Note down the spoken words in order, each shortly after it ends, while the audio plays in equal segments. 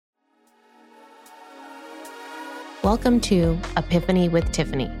Welcome to Epiphany with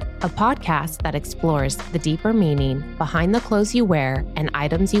Tiffany, a podcast that explores the deeper meaning behind the clothes you wear and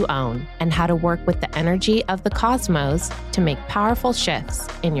items you own, and how to work with the energy of the cosmos to make powerful shifts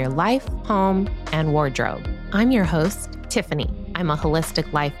in your life, home, and wardrobe. I'm your host, Tiffany. I'm a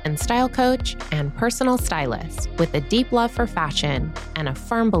holistic life and style coach and personal stylist with a deep love for fashion and a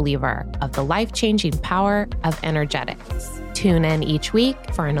firm believer of the life-changing power of energetics. Tune in each week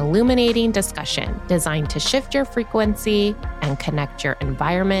for an illuminating discussion designed to shift your frequency and connect your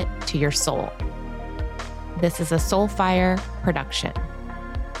environment to your soul. This is a Soulfire production.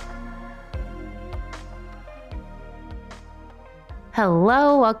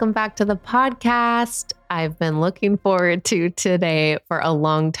 Hello, welcome back to the podcast. I've been looking forward to today for a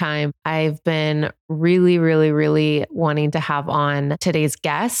long time. I've been really wanting to have on today's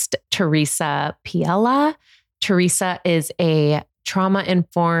guest, Theresa Piela. Theresa is a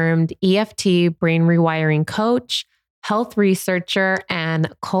trauma-informed EFT brain rewiring coach, health researcher,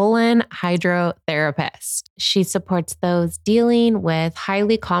 and colon hydrotherapist. She supports those dealing with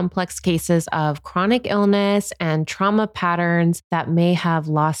highly complex cases of chronic illness and trauma patterns that may have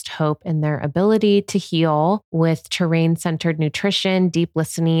lost hope in their ability to heal. With terrain-centered nutrition, deep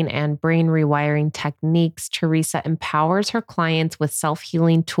listening, and brain rewiring techniques, Theresa empowers her clients with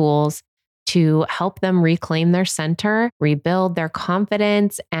self-healing tools to help them reclaim their center, rebuild their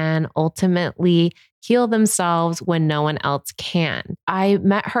confidence, and ultimately heal themselves when no one else can. I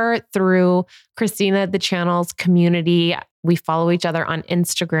met her through Christina, the channel's community. We follow each other on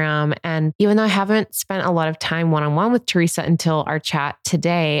Instagram. And even though I haven't spent a lot of time one-on-one with Theresa until our chat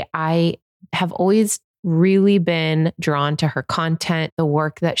today, I have always really been drawn to her content, the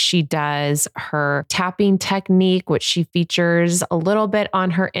work that she does, her tapping technique, which she features a little bit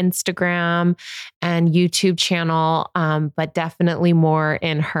on her Instagram and YouTube channel, but definitely more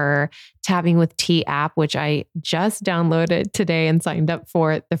in her Tapping with T app, which I just downloaded today and signed up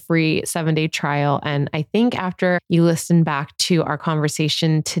for the free 7-day trial. And I think after you listen back to our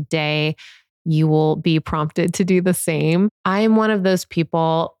conversation today, you will be prompted to do the same. I am one of those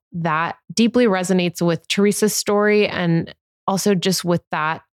people that deeply resonates with Theresa's story, and also just with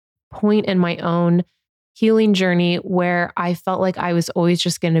that point in my own healing journey where I felt like I was always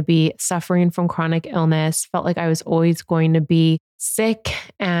just going to be suffering from chronic illness, felt like I was always going to be sick,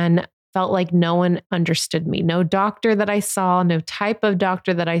 and felt like no one understood me. No doctor that I saw, no type of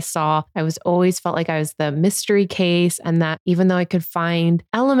doctor that I saw. I was always felt like I was the mystery case, and that even though I could find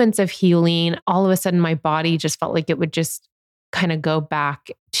elements of healing, all of a sudden my body just felt like it would just kind of go back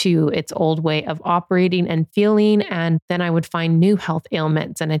to its old way of operating and feeling. And then I would find new health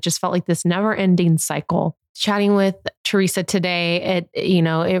ailments. And it just felt like this never ending cycle. Chatting with Theresa today,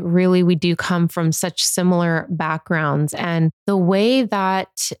 it really, we do come from such similar backgrounds. And the way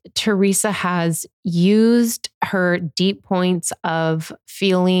that Theresa has used her deep points of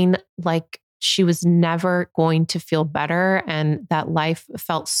feeling like she was never going to feel better, and that life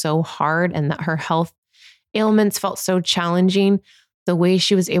felt so hard, and that her health ailments felt so challenging, the way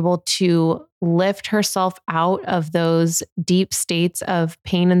she was able to lift herself out of those deep states of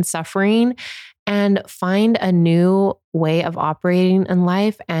pain and suffering and find a new way of operating in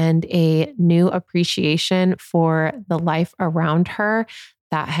life and a new appreciation for the life around her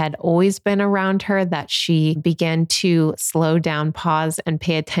that had always been around her, that she began to slow down, pause, and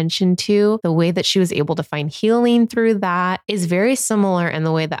pay attention to. The way that she was able to find healing through that is very similar in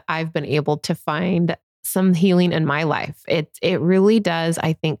the way that I've been able to find some healing in my life. It really does,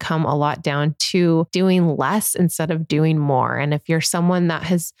 I think, come a lot down to doing less instead of doing more. And if you're someone that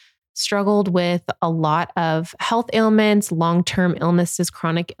has struggled with a lot of health ailments, long-term illnesses,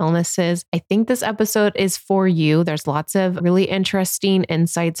 chronic illnesses, I think this episode is for you. There's lots of really interesting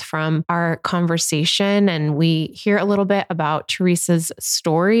insights from our conversation, and we hear a little bit about Theresa's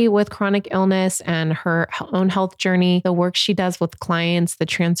story with chronic illness and her own health journey, the work she does with clients, the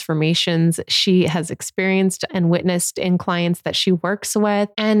transformations she has experienced and witnessed in clients that she works with.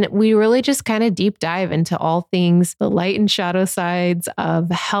 And we really just kind of deep dive into all things, the light and shadow sides of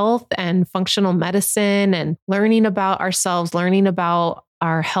health and functional medicine, and learning about ourselves, learning about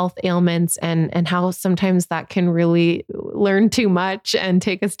our health ailments, and how sometimes that can really learn too much and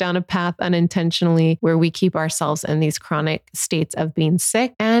take us down a path unintentionally where we keep ourselves in these chronic states of being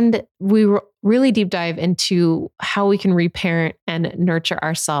sick. And we really deep dive into how we can reparent and nurture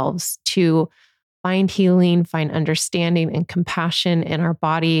ourselves to find healing, find understanding and compassion in our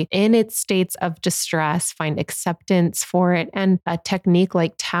body in its states of distress, find acceptance for it. And a technique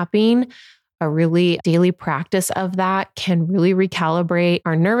like tapping, a really daily practice of that, can really recalibrate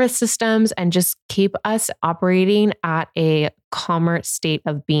our nervous systems and just keep us operating at a calmer state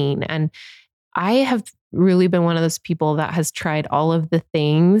of being. And I have really been one of those people that has tried all of the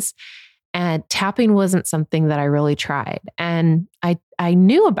things, and tapping wasn't something that I really tried. And I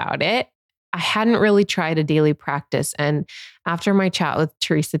knew about it. I hadn't really tried a daily practice. And after my chat with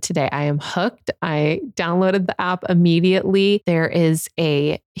Theresa today, I am hooked. I downloaded the app immediately. There is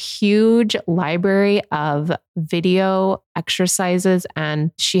a huge library of video exercises,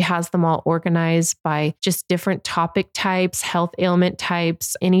 and she has them all organized by just different topic types, health ailment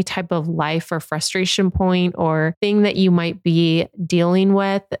types, any type of life or frustration point or thing that you might be dealing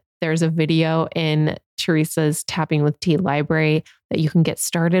with. There's a video in Theresa's Tapping with Tea library that you can get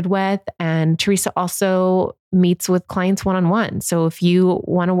started with. And Theresa also meets with clients one-on-one. So if you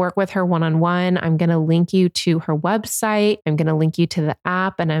want to work with her one-on-one, I'm going to link you to her website. I'm going to link you to the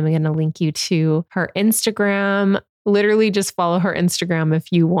app, and I'm going to link you to her Instagram. Literally just follow her Instagram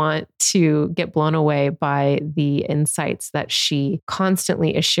if you want to get blown away by the insights that she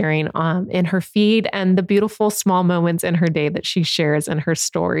constantly is sharing in her feed and the beautiful small moments in her day that she shares in her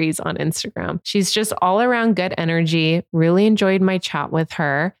stories on Instagram. She's just all around good energy. Really enjoyed my chat with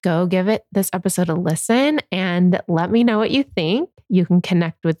her. Go give this episode a listen and let me know what you think. You can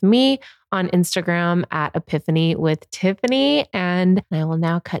connect with me on Instagram at Epiphany with Tiffany. And I will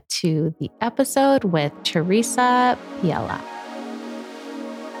now cut to the episode with Theresa Piela.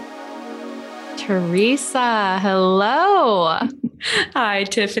 Theresa, hello. Hi,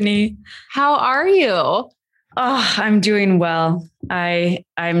 Tiffany. How are you? Oh, I'm doing well. I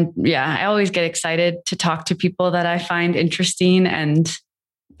always get excited to talk to people that I find interesting and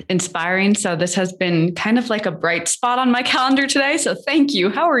inspiring. So this has been kind of like a bright spot on my calendar today. So thank you.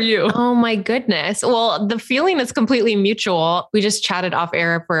 How are you? Oh my goodness. Well, the feeling is completely mutual. We just chatted off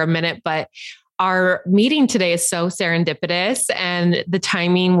air for a minute, but our meeting today is so serendipitous and the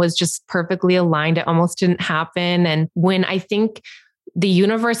timing was just perfectly aligned. It almost didn't happen. And when I think the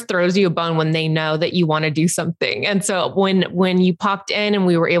universe throws you a bone when they know that you want to do something. And so when you popped in and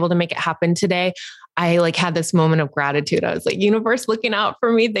we were able to make it happen today, I had this moment of gratitude. I was like, universe looking out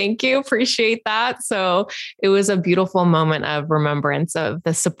for me. Thank you. Appreciate that. So it was a beautiful moment of remembrance of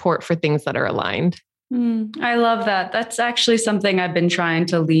the support for things that are aligned. I love that. That's actually something I've been trying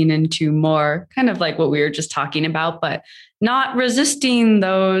to lean into more, kind of like what we were just talking about, but not resisting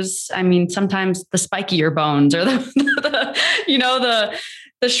those. I mean, sometimes the spikier bones or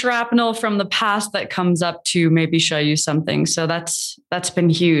the shrapnel from the past that comes up to maybe show you something. So that's been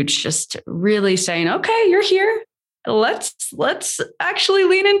huge. Just really saying, okay, you're here. Let's actually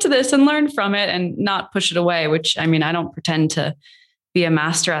lean into this and learn from it and not push it away, which, I mean, I don't pretend to be a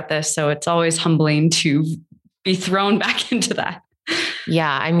master at this. So it's always humbling to be thrown back into that.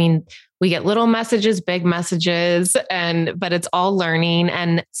 Yeah. I mean, we get little messages, big messages, but it's all learning.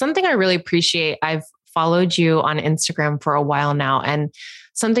 And something I really appreciate, I've followed you on Instagram for a while now. And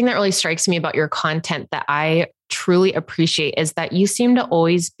something that really strikes me about your content that I truly appreciate is that you seem to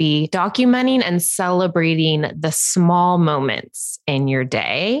always be documenting and celebrating the small moments in your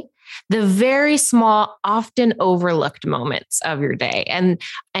day, the very small, often overlooked moments of your day. And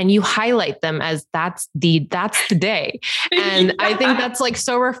you highlight them as that's the day. And yeah. I think that's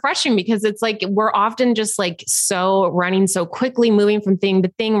so refreshing because it's we're often just so running so quickly, moving from thing to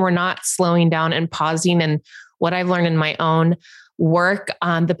thing. We're not slowing down and pausing. And what I've learned in my own work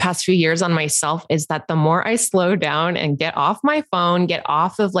the past few years on myself is that the more I slow down and get off my phone, get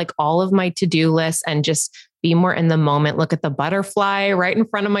off of all of my to-do lists and just be more in the moment, look at the butterfly right in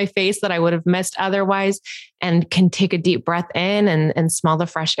front of my face that I would have missed otherwise, and can take a deep breath in and smell the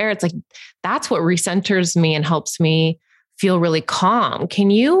fresh air. It's that's what recenters me and helps me feel really calm. Can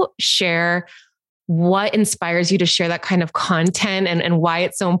you share what inspires you to share that kind of content and why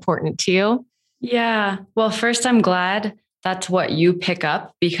it's so important to you? Yeah. Well, first, I'm glad that's what you pick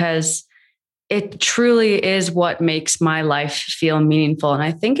up because it truly is what makes my life feel meaningful. And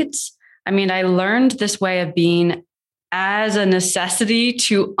I think I learned this way of being as a necessity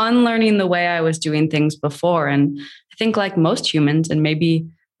to unlearning the way I was doing things before. And I think like most humans, and maybe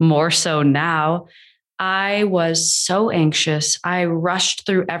more so now, I was so anxious. I rushed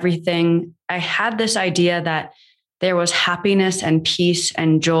through everything. I had this idea that there was happiness and peace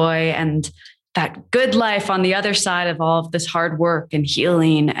and joy and that good life on the other side of all of this hard work and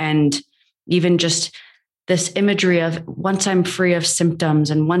healing, and even just this imagery of once I'm free of symptoms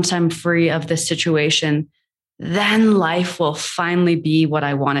and once I'm free of this situation, then life will finally be what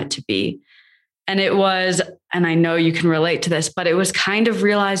I want it to be. And it was, and I know you can relate to this, but it was kind of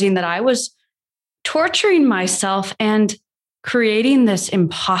realizing that I was torturing myself and creating this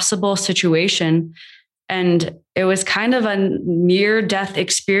impossible situation. And it was kind of a near-death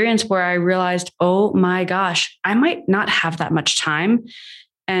experience where I realized, oh my gosh, I might not have that much time.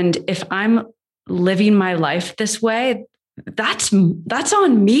 And if I'm living my life this way, that's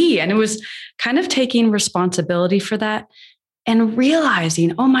on me. And it was kind of taking responsibility for that and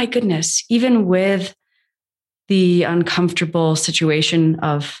realizing, oh my goodness, even with the uncomfortable situation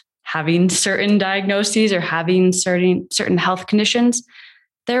of having certain diagnoses or having certain health conditions,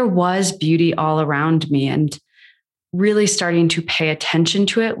 there was beauty all around me. And really starting to pay attention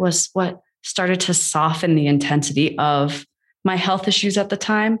to it was what started to soften the intensity of my health issues at the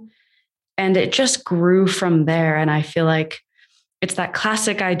time. And it just grew from there. And I feel like it's that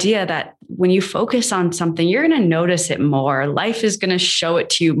classic idea that when you focus on something, you're going to notice it more. Life is going to show it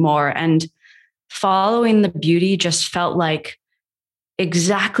to you more. And following the beauty just felt like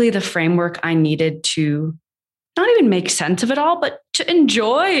exactly the framework I needed to not even make sense of it all, but to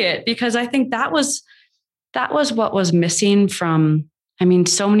enjoy it. Because I think that was what was missing from,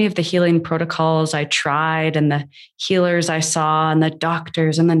 so many of the healing protocols I tried and the healers I saw and the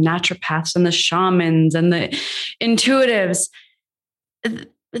doctors and the naturopaths and the shamans and the intuitives,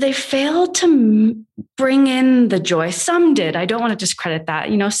 they failed to bring in the joy. Some did. I don't want to discredit that.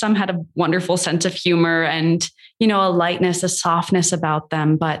 Some had a wonderful sense of humor and, a lightness, a softness about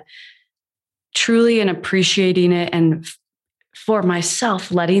them, but truly in appreciating it and for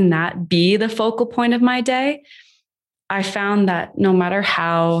myself, letting that be the focal point of my day, I found that no matter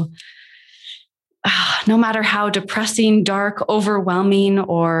how depressing, dark, overwhelming,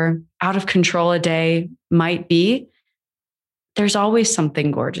 or out of control a day might be, there's always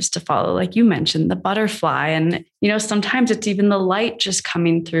something gorgeous to follow. Like you mentioned, the butterfly. And, sometimes it's even the light just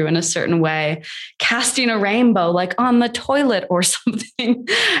coming through in a certain way, casting a rainbow, like on the toilet or something.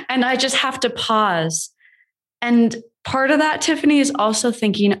 And I just have to pause. And part of that, Tiffany, is also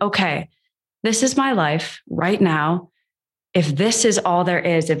thinking, okay, this is my life right now. If this is all there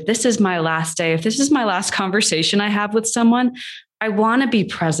is, if this is my last day, if this is my last conversation I have with someone, I want to be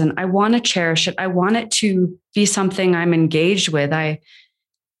present. I want to cherish it. I want it to be something I'm engaged with. I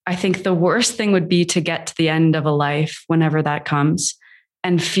think the worst thing would be to get to the end of a life, whenever that comes,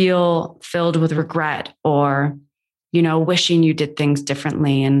 and feel filled with regret or, wishing you did things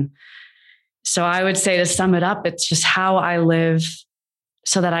differently. And so I would say, to sum it up, it's just how I live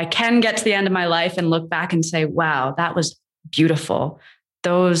so that I can get to the end of my life and look back and say, wow, that was beautiful.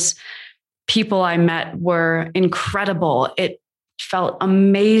 Those people I met were incredible. It felt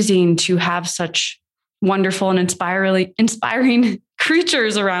amazing to have such wonderful and inspiring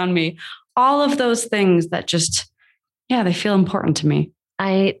creatures around me. All of those things that just, they feel important to me.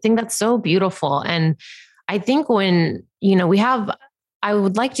 I think that's so beautiful. And I think when, I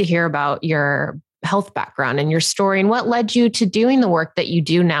would like to hear about your health background and your story and what led you to doing the work that you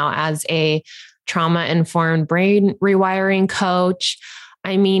do now as a trauma-informed brain rewiring coach.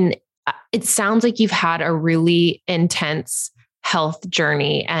 It sounds like you've had a really intense health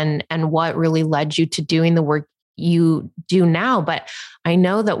journey and what really led you to doing the work you do now. But I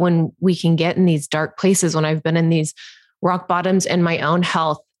know that when we can get in these dark places, when I've been in these rock bottoms in my own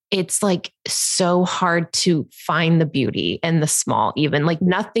health, it's like so hard to find the beauty in the small, even like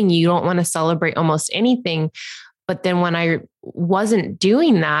nothing. You don't want to celebrate almost anything. But then when I wasn't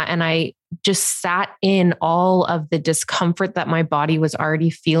doing that and I just sat in all of the discomfort that my body was already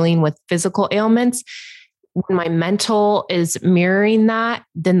feeling with physical ailments, when my mental is mirroring that,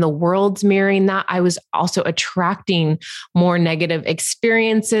 then the world's mirroring that. I was also attracting more negative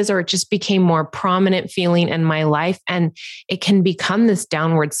experiences, or it just became more prominent feeling in my life. And it can become this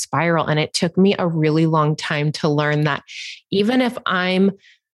downward spiral. And it took me a really long time to learn that even if I'm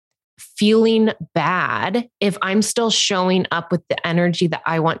feeling bad, if I'm still showing up with the energy that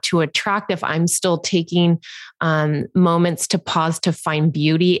I want to attract, if I'm still taking moments to pause to find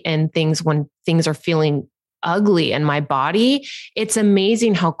beauty in things when things are feeling ugly in my body, it's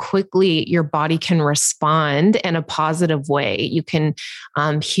amazing how quickly your body can respond in a positive way. You can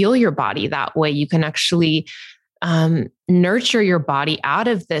heal your body that way. You can actually nurture your body out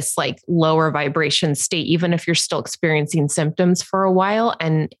of this like lower vibration state, even if you're still experiencing symptoms for a while.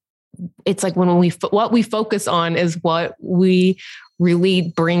 And it's like when what we focus on is what we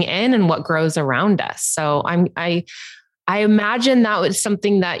really bring in and what grows around us. So I imagine that was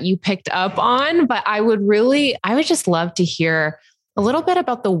something that you picked up on, but I would just love to hear a little bit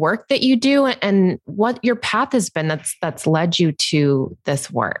about the work that you do and what your path has been that's led you to this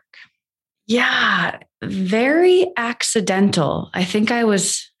work. Yeah, very accidental. I think I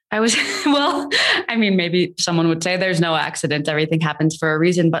was, well, maybe someone would say there's no accident. Everything happens for a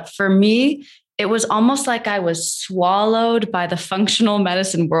reason. But for me, it was almost like I was swallowed by the functional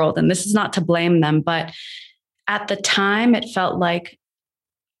medicine world. And this is not to blame them, but at the time, it felt like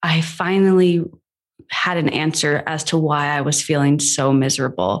I finally had an answer as to why I was feeling so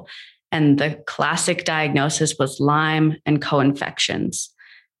miserable. And the classic diagnosis was Lyme and co-infections.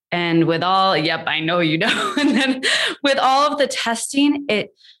 And with all, yep, I know you know. And then with all of the testing,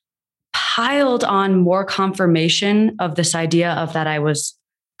 it piled on more confirmation of this idea of that I was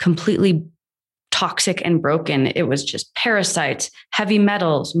completely toxic and broken. It was just parasites, heavy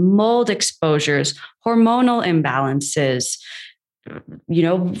metals, mold exposures, hormonal imbalances,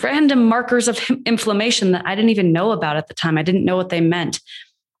 random markers of inflammation that I didn't even know about at the time. I didn't know what they meant.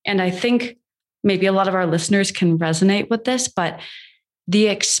 And I think maybe a lot of our listeners can resonate with this, but the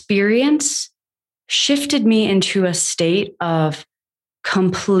experience shifted me into a state of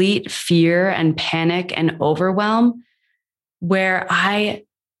complete fear and panic and overwhelm where I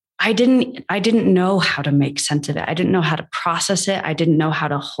didn't know how to make sense of it. I didn't know how to process it. I didn't know how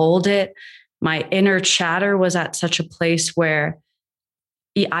to hold it. My inner chatter was at such a place where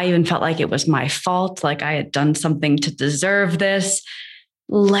I even felt like it was my fault, like I had done something to deserve this.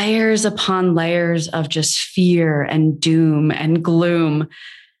 Layers upon layers of just fear and doom and gloom.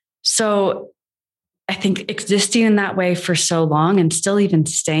 So I think existing in that way for so long and still even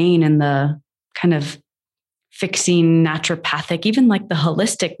staying in the kind of fixing naturopathic, even like the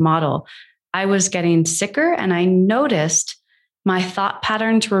holistic model, I was getting sicker and I noticed my thought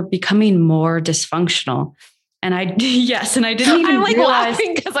patterns were becoming more dysfunctional. And I didn't even I'm like realize,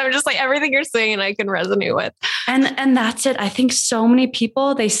 laughing because I'm just like everything you're saying I can resonate with. And that's it. I think so many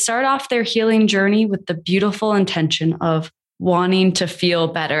people, they start off their healing journey with the beautiful intention of wanting to feel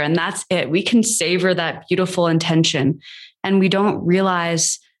better. And that's it. We can savor that beautiful intention. And we don't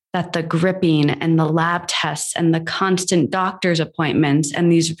realize that the gripping and the lab tests and the constant doctor's appointments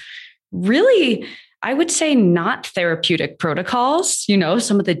and these really, I would say, not therapeutic protocols,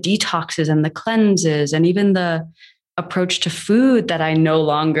 some of the detoxes and the cleanses and even the approach to food that I no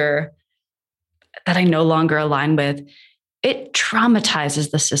longer align with, it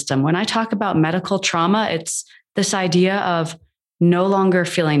traumatizes the system. When I talk about medical trauma, it's this idea of no longer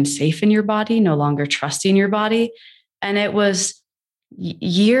feeling safe in your body, no longer trusting your body. And it was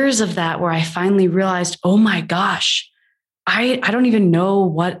years of that where I finally realized, oh my gosh, I don't even know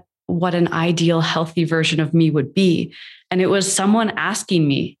what an ideal healthy version of me would be. And it was someone asking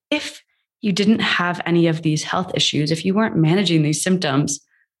me, if you didn't have any of these health issues, if you weren't managing these symptoms,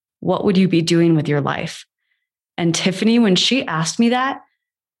 what would you be doing with your life? And Tiffany, when she asked me that,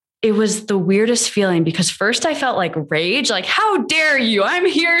 it was the weirdest feeling because first I felt like rage, like, how dare you? I'm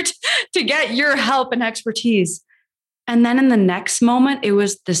here to get your help and expertise. And then in the next moment, it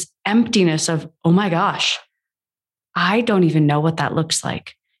was this emptiness of, oh my gosh, I don't even know what that looks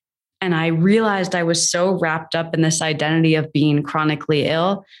like. And I realized I was so wrapped up in this identity of being chronically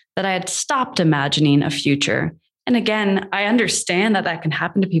ill that I had stopped imagining a future. And again, I understand that can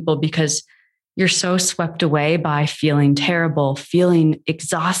happen to people because you're so swept away by feeling terrible, feeling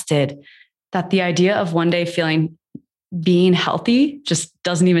exhausted, that the idea of one day being healthy just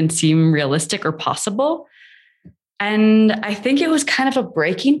doesn't even seem realistic or possible. And I think it was kind of a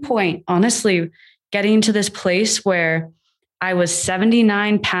breaking point, honestly, getting to this place where I was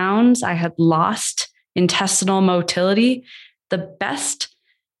 79 pounds. I had lost intestinal motility. The best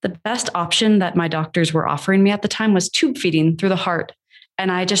option that my doctors were offering me at the time was tube feeding through the heart.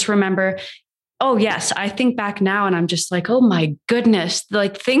 And I just remember, oh yes, I think back now and I'm just like, oh my goodness,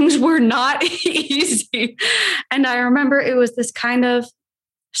 like things were not easy. And I remember it was this kind of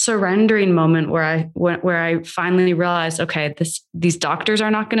surrendering moment where I finally realized, okay, these doctors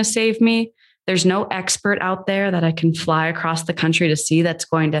are not going to save me. There's no expert out there that I can fly across the country to see that's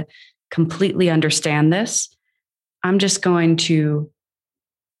going to completely understand this. I'm just going to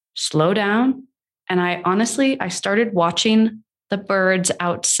slow down. And I started watching the birds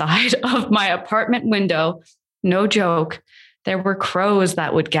outside of my apartment window. No joke. There were crows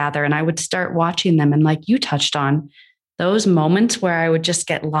that would gather and I would start watching them. And like you touched on, those moments where I would just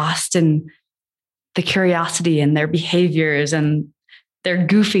get lost in the curiosity and their behaviors and their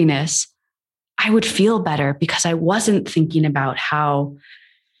goofiness, I would feel better because I wasn't thinking about how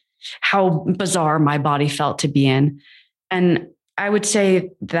bizarre my body felt to be in. And I would say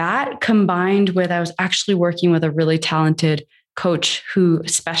that combined with, I was actually working with a really talented coach who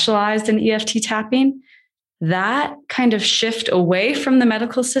specialized in EFT tapping, that kind of shift away from the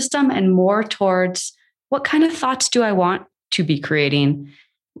medical system and more towards what kind of thoughts do I want to be creating?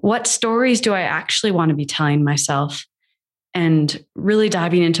 What stories do I actually want to be telling myself? And really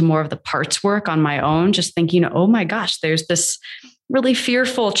diving into more of the parts work on my own, just thinking, oh my gosh, there's this really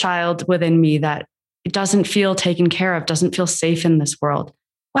fearful child within me that it doesn't feel taken care of, doesn't feel safe in this world.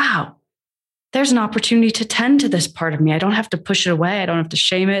 Wow, there's an opportunity to tend to this part of me. I don't have to push it away. I don't have to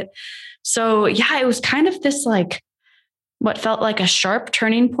shame it. So yeah, it was kind of this like what felt like a sharp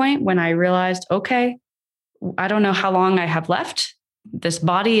turning point when I realized, okay, I don't know how long I have left. This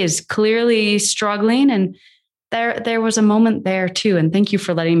body is clearly struggling. And there was a moment there too. And thank you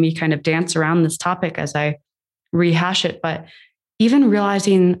for letting me kind of dance around this topic as I rehash it. But even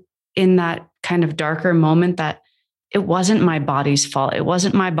realizing in that kind of darker moment that it wasn't my body's fault. It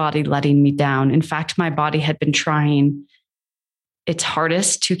wasn't my body letting me down. In fact, my body had been trying its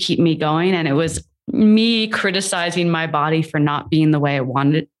hardest to keep me going. And it was me criticizing my body for not being the way I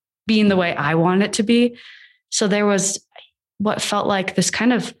wanted it, being the way I wanted it to be. So there was what felt like this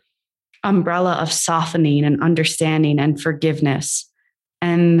kind of umbrella of softening and understanding and forgiveness.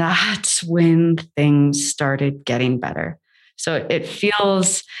 And that's when things started getting better. So it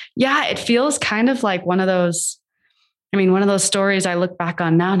feels kind of like one of those stories I look back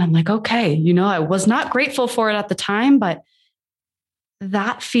on now and I'm like, okay, I was not grateful for it at the time, but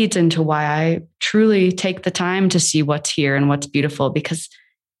that feeds into why I truly take the time to see what's here and what's beautiful, because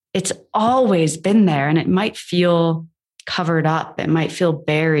it's always been there and it might feel covered up. It might feel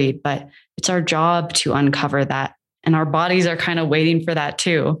buried, but it's our job to uncover that. And our bodies are kind of waiting for that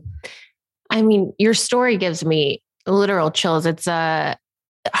too. I mean, your story gives me literal chills. It's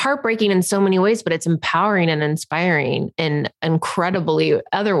heartbreaking in so many ways, but it's empowering and inspiring in incredibly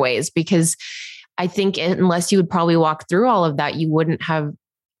other ways, because I think unless you would probably walk through all of that, you wouldn't have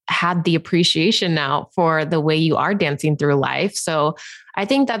had the appreciation now for the way you are dancing through life. So I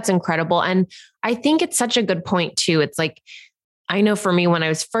think that's incredible. And I think it's such a good point too. It's like, I know for me, when I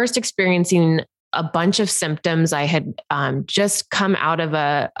was first experiencing a bunch of symptoms, I had just come out of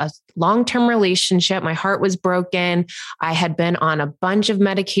a long-term relationship. My heart was broken. I had been on a bunch of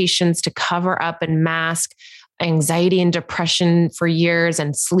medications to cover up and mask anxiety and depression for years,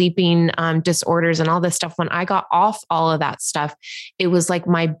 and sleeping disorders and all this stuff. When I got off all of that stuff, it was like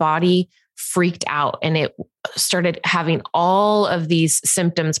my body freaked out and it started having all of these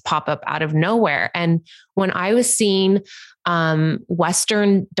symptoms pop up out of nowhere. And when I was seeing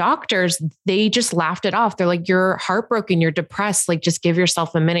Western doctors, they just laughed it off. They're like, you're heartbroken, you're depressed. Like, just give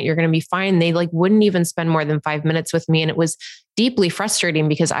yourself a minute. You're going to be fine. They like wouldn't even spend more than 5 minutes with me. And it was deeply frustrating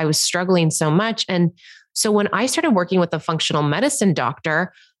because I was struggling so much. And so when I started working with a functional medicine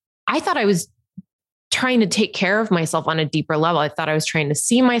doctor, I thought I was trying to take care of myself on a deeper level. I thought I was trying to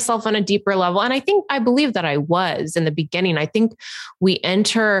see myself on a deeper level. And I believe that I was in the beginning. I think we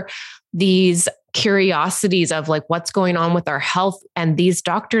enter these curiosities of like what's going on with our health. And these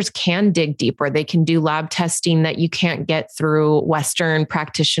doctors can dig deeper. They can do lab testing that you can't get through Western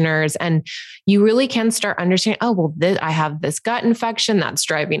practitioners. And you really can start understanding, oh, well, I have this gut infection that's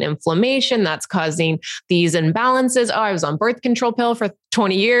driving inflammation, that's causing these imbalances. Oh, I was on birth control pill for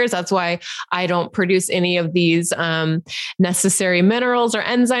 20 years. That's why I don't produce any of these necessary minerals or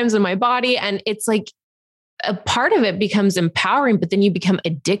enzymes in my body. And it's like, a part of it becomes empowering, but then you become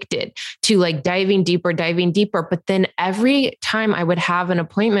addicted to like diving deeper. But then every time I would have an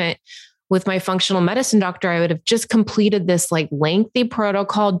appointment with my functional medicine doctor, I would have just completed this like lengthy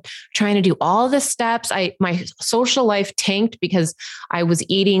protocol, trying to do all the steps. My social life tanked because I was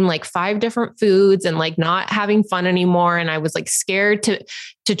eating like 5 different foods and like not having fun anymore. And I was like scared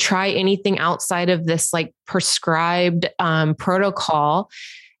to try anything outside of this like prescribed protocol.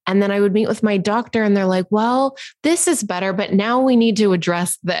 And then I would meet with my doctor and they're like, well, this is better, but now we need to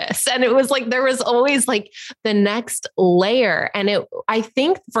address this. And it was like, there was always like the next layer. And I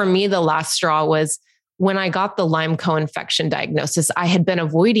think for me, the last straw was when I got the Lyme co-infection diagnosis. I had been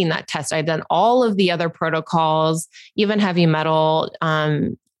avoiding that test. I'd done all of the other protocols, even heavy metal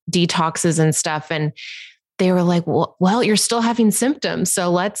detoxes and stuff. And they were like, well, you're still having symptoms.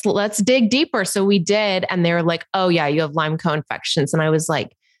 So let's dig deeper. So we did. And they were like, oh yeah, you have Lyme co-infections. And I was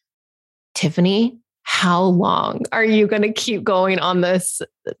like, Tiffany, how long are you going to keep going on this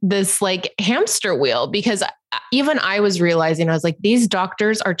like hamster wheel? Because even I was realizing, I was like, these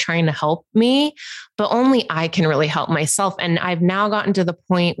doctors are trying to help me, but only I can really help myself. And I've now gotten to the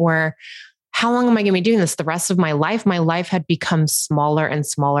point where, how long am I going to be doing this the rest of my life? My life had become smaller and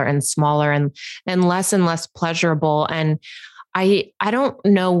smaller and smaller and less pleasurable. And I don't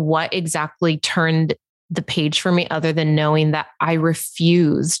know what exactly turned the page for me other than knowing that I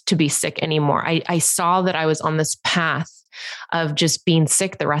refused to be sick anymore. I saw that I was on this path of just being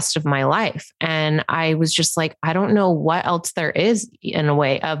sick the rest of my life. And I was just like, I don't know what else there is in a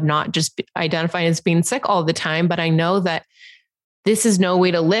way of not just identifying as being sick all the time, but I know that this is no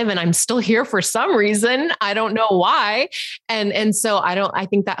way to live. And I'm still here for some reason. I don't know why. And so I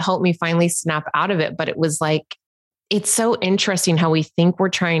think that helped me finally snap out of it. But it was like, it's so interesting how we think we're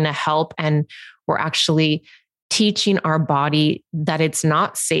trying to help and we're actually teaching our body that it's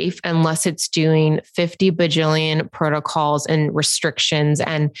not safe unless it's doing 50 bajillion protocols and restrictions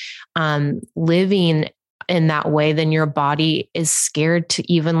and living in that way, then your body is scared to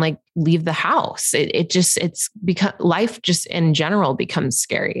even like leave the house. It's because life just in general becomes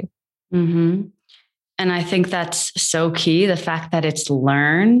scary. Mm-hmm. And I think that's so key. The fact that it's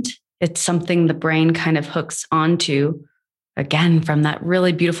learned, it's something the brain kind of hooks onto, again, from that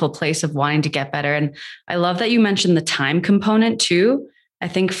really beautiful place of wanting to get better. And I love that you mentioned the time component too. I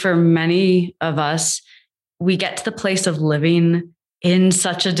think for many of us, we get to the place of living in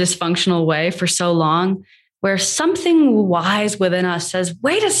such a dysfunctional way for so long, where something wise within us says,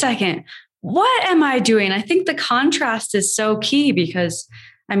 wait a second, what am I doing? I think the contrast is so key because,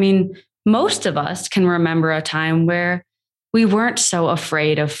 I mean, most of us can remember a time where we weren't so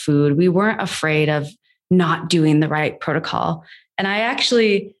afraid of food. We weren't afraid of not doing the right protocol. And I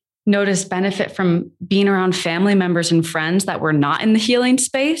actually noticed benefit from being around family members and friends that were not in the healing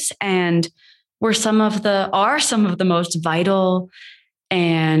space and were some of the most vital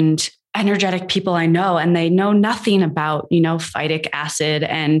and energetic people I know. And they know nothing about, phytic acid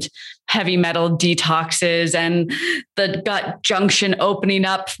and heavy metal detoxes and the gut junction opening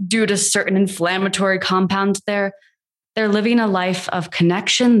up due to certain inflammatory compounds. They're living a life of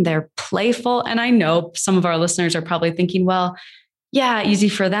connection. They're playful. And I know some of our listeners are probably thinking, well, yeah, easy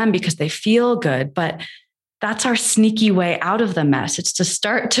for them because they feel good. But that's our sneaky way out of the mess. It's to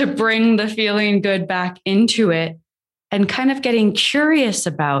start to bring the feeling good back into it and kind of getting curious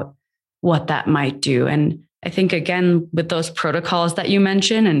about what that might do. And I think, again, with those protocols that you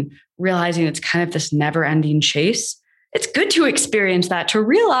mentioned and realizing it's kind of this never ending chase, it's good to experience that, to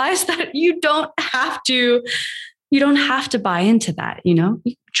realize that you don't have to buy into that. You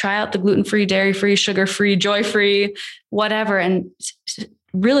try out the gluten-free, dairy-free, sugar-free, joy-free, whatever, and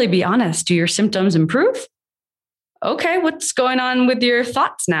really be honest. Do your symptoms improve? Okay, what's going on with your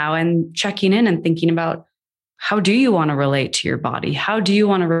thoughts now? And checking in and thinking about, how do you want to relate to your body? How do you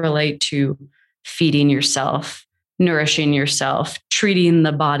want to relate to feeding yourself, nourishing yourself, treating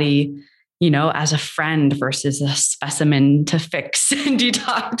the body, as a friend versus a specimen to fix and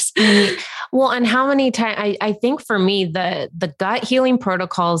detox? Well, and how many times, I think for me, the gut healing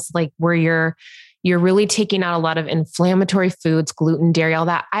protocols, like where you're really taking out a lot of inflammatory foods, gluten, dairy, all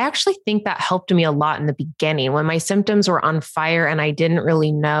that. I actually think that helped me a lot in the beginning when my symptoms were on fire and I didn't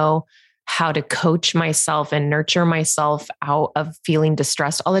really know how to coach myself and nurture myself out of feeling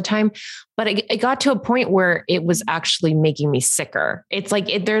distressed all the time. But it got to a point where it was actually making me sicker. It's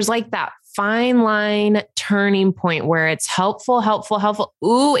like, there's like that fine line turning point where it's helpful.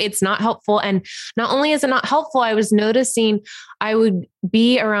 Ooh, it's not helpful. And not only is it not helpful, I was noticing I would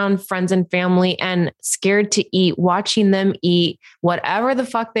be around friends and family and scared to eat, watching them eat whatever the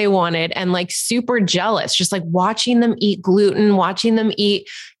fuck they wanted and like super jealous, just like watching them eat gluten, watching them eat,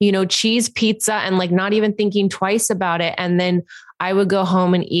 cheese pizza and like not even thinking twice about it. And then I would go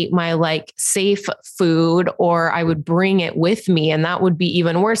home and eat my like safe food, or I would bring it with me. And that would be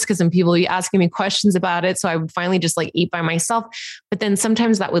even worse because then people would be asking me questions about it. So I would finally just like eat by myself. But then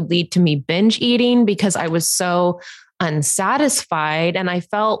sometimes that would lead to me binge eating because I was so unsatisfied and I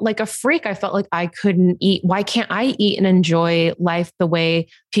felt like a freak. I felt like I couldn't eat. Why can't I eat and enjoy life the way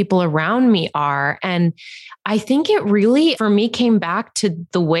people around me are? And I think it really, for me, came back to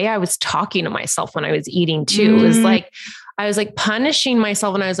the way I was talking to myself when I was eating too. It was like, I was like punishing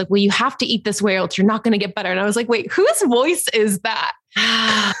myself and I was like, well, you have to eat this way or else you're not going to get better. And I was like, wait, whose voice is that?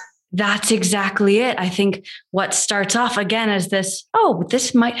 That's exactly it. I think what starts off again as this, oh,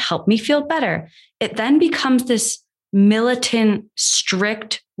 this might help me feel better. It then becomes this militant,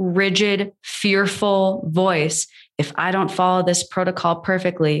 strict, rigid, fearful voice. If I don't follow this protocol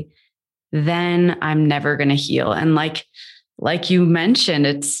perfectly, then I'm never going to heal. And like you mentioned,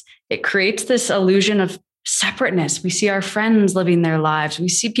 it creates this illusion of separateness. We see our friends living their lives. We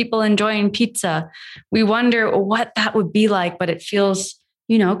see people enjoying pizza. We wonder what that would be like, but it feels,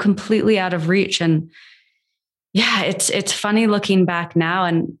 completely out of reach. And yeah, it's funny looking back now.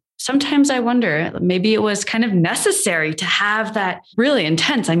 And sometimes I wonder, maybe it was kind of necessary to have that really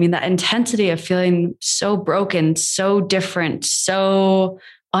intense. I mean, that intensity of feeling so broken, so different, so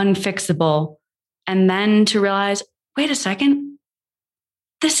unfixable. And then to realize, wait a second,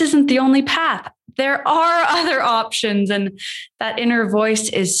 this isn't the only path. There are other options. And that inner voice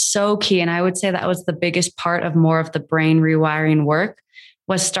is so key. And I would say that was the biggest part of more of the brain rewiring work,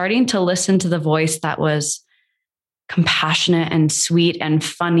 was starting to listen to the voice that was compassionate and sweet and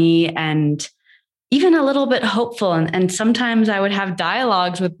funny and even a little bit hopeful. And sometimes I would have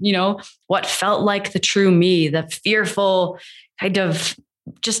dialogues with, what felt like the true me, the fearful kind of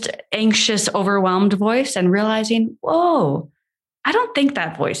just anxious, overwhelmed voice and realizing, whoa, I don't think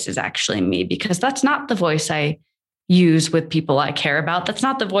that voice is actually me, because that's not the voice I use with people I care about. That's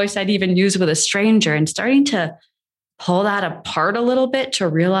not the voice I'd even use with a stranger. And starting to pull that apart a little bit to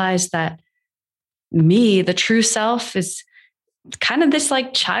realize that me, the true self, is kind of this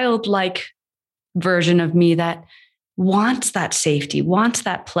like childlike version of me that wants that safety, wants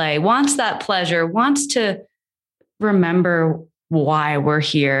that play, wants that pleasure, wants to remember why we're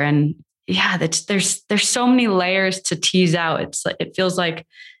here. And yeah, there's so many layers to tease out. It feels like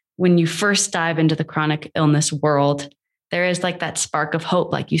when you first dive into the chronic illness world, there is like that spark of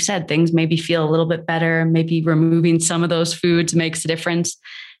hope. Like you said, things maybe feel a little bit better. Maybe removing some of those foods makes a difference.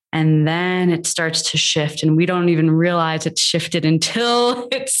 And then it starts to shift, and we don't even realize it's shifted until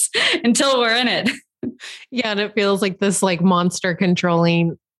we're in it. Yeah. And it feels like this like monster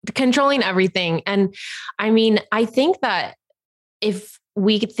controlling everything. And I mean, I think that if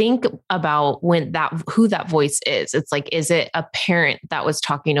we think about who that voice is, it's like, is it a parent that was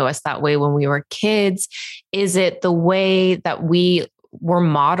talking to us that way when we were kids? Is it the way that we were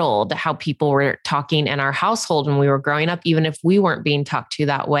modeled, how people were talking in our household when we were growing up, even if we weren't being talked to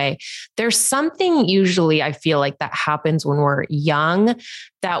that way? There's something usually I feel like that happens when we're young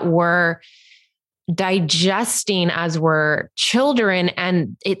that we're digesting as we're children,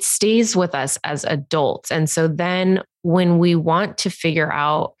 and it stays with us as adults. And so then when we want to figure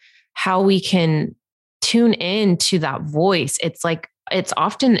out how we can tune in to that voice, it's like, it's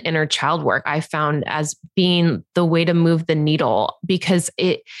often inner child work I found as being the way to move the needle, because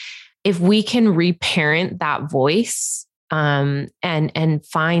if we can reparent that voice, and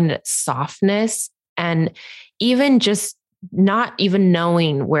find softness, and even just not even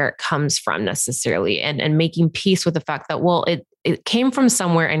knowing where it comes from necessarily, and making peace with the fact that, well, it came from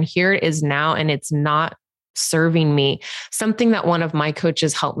somewhere and here it is now, and it's not serving me. Something that one of my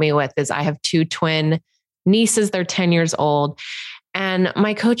coaches helped me with is I have 2 twin nieces. They're 10 years old. And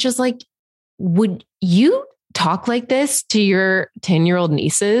my coach is like, would you talk like this to your 10-year-old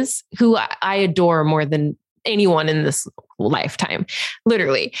nieces, who I adore more than anyone in this lifetime,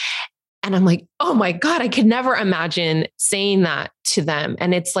 literally? And I'm like, oh my God, I could never imagine saying that to them.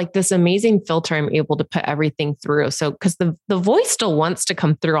 And it's like this amazing filter I'm able to put everything through. So, because the voice still wants to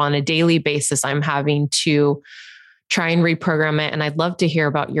come through on a daily basis, I'm having to try and reprogram it. And I'd love to hear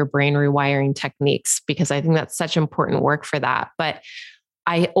about your brain rewiring techniques, because I think that's such important work for that. But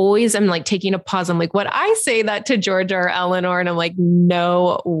I always am like taking a pause. I'm like, would I say that to Georgia or Eleanor? And I'm like,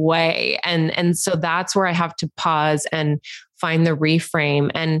 no way. And so that's where I have to pause and find the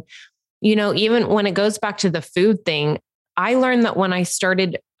reframe. And even when it goes back to the food thing, I learned that when I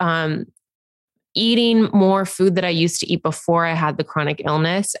started eating more food that I used to eat before I had the chronic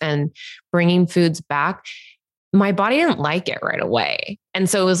illness and bringing foods back, my body didn't like it right away. And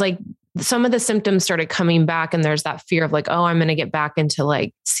so it was like some of the symptoms started coming back, and there's that fear of like, oh, I'm going to get back into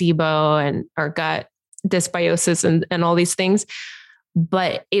like SIBO and or gut dysbiosis and all these things.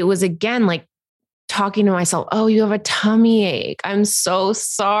 But it was again like talking to myself, oh, you have a tummy ache. I'm so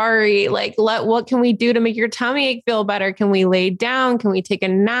sorry. Like, what can we do to make your tummy ache feel better? Can we lay down? Can we take a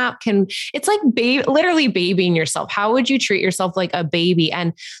nap? It's like literally babying yourself. How would you treat yourself like a baby?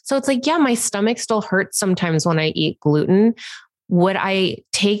 And so it's like, yeah, my stomach still hurts sometimes when I eat gluten. Would I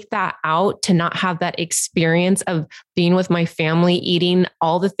take that out to not have that experience of being with my family, eating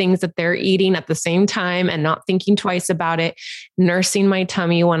all the things that they're eating at the same time and not thinking twice about it, nursing my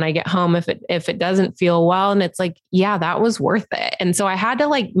tummy when I get home if it doesn't feel well? And it's like, yeah, that was worth it. And so I had to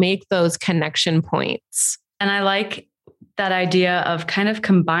like make those connection points. And I like that idea of kind of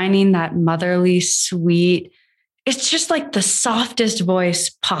combining that motherly, sweet, it's just like the softest voice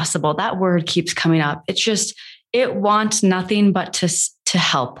possible. That word keeps coming up. It wants nothing but to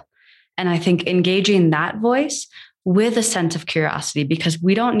help. And I think engaging that voice with a sense of curiosity, because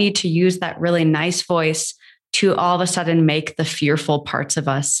we don't need to use that really nice voice to all of a sudden make the fearful parts of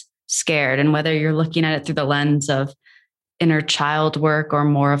us scared. And whether you're looking at it through the lens of inner child work or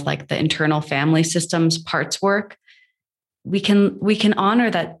more of like the internal family systems parts work, we can honor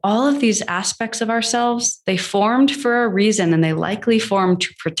that all of these aspects of ourselves, they formed for a reason, and they likely formed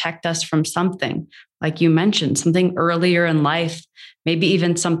to protect us from something, like you mentioned, something earlier in life, maybe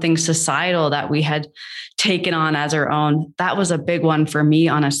even something societal that we had taken on as our own. That was a big one for me,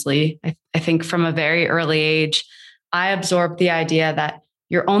 honestly. I think from a very early age, I absorbed the idea that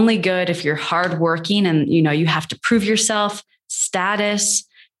you're only good if you're hardworking, and you have to prove yourself, status,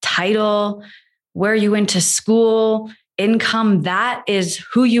 title, where you went to school, income. That is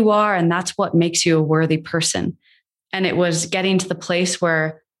who you are, and that's what makes you a worthy person. And it was getting to the place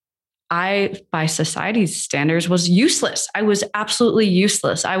where by society's standards, was useless. I was absolutely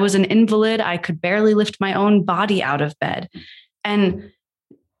useless. I was an invalid. I could barely lift my own body out of bed. And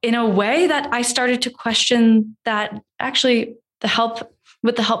in a way that I started to question that, actually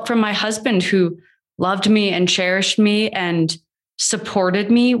with the help from my husband, who loved me and cherished me and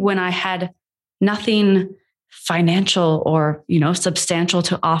supported me when I had nothing financial or, substantial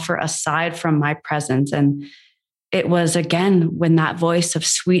to offer aside from my presence. And it was, again, when that voice of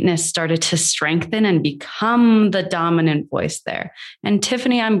sweetness started to strengthen and become the dominant voice there. And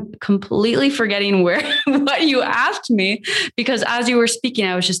Tiffany, I'm completely forgetting what you asked me, because as you were speaking,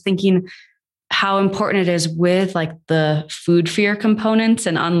 I was just thinking how important it is with like the food fear components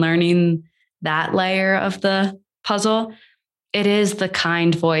and unlearning that layer of the puzzle. It is the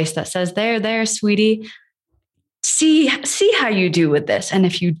kind voice that says, there, sweetie, see how you do with this. And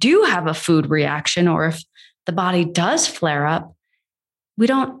if you do have a food reaction, or if the body does flare up, we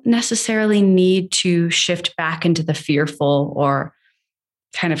don't necessarily need to shift back into the fearful or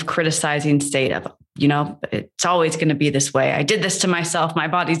kind of criticizing state of, it's always going to be this way. I did this to myself. My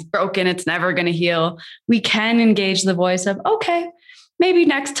body's broken. It's never going to heal. We can engage the voice of, okay, maybe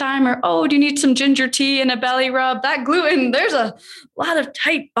next time, or, oh, do you need some ginger tea and a belly rub? That gluten, there's a lot of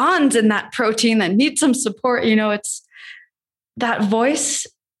tight bonds in that protein that need some support. It's that voice.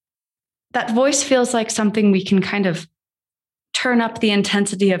 That voice feels like something we can kind of turn up the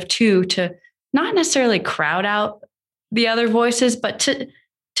intensity of too, to not necessarily crowd out the other voices, but to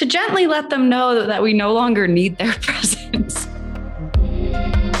gently let them know that we no longer need their presence.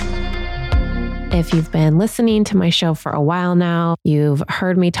 If you've been listening to my show for a while now, you've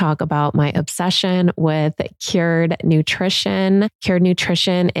heard me talk about my obsession with Cured Nutrition. Cured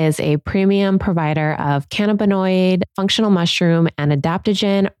Nutrition is a premium provider of cannabinoid, functional mushroom, and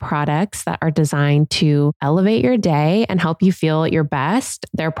adaptogen products that are designed to elevate your day and help you feel your best.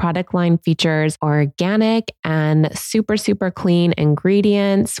 Their product line features organic and super, super clean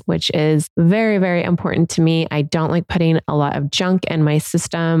ingredients, which is very, very important to me. I don't like putting a lot of junk in my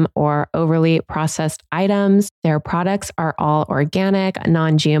system or overly processed items. Their products are all organic,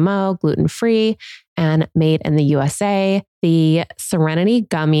 non-GMO, gluten-free, and made in the USA. The Serenity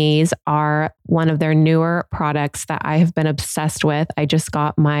Gummies are one of their newer products that I have been obsessed with. I just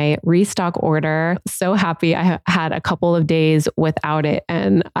got my restock order. So happy. I had a couple of days without it,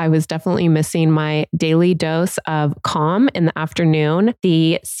 and I was definitely missing my daily dose of calm in the afternoon.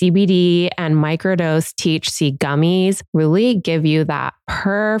 The CBD and microdose THC gummies really give you that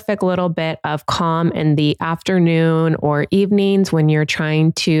perfect little bit of calm in the afternoon or evenings when you're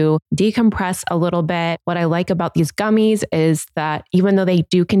trying to decompress a little bit. What I like about these gummies is that even though they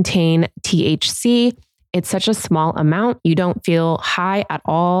do contain THC, it's such a small amount. You don't feel high at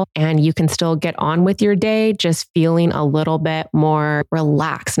all, and you can still get on with your day, just feeling a little bit more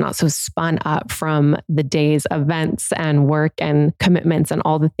relaxed, not so spun up from the day's events and work and commitments and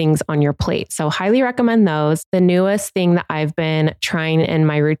all the things on your plate. So highly recommend those. The newest thing that I've been trying in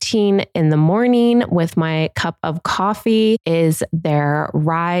my routine in the morning with my cup of coffee is their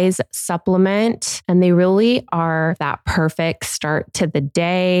Rise supplement. And they really are that perfect start to the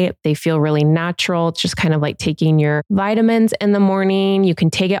day. They feel really natural. It's just kind of like taking your vitamins in the morning. You can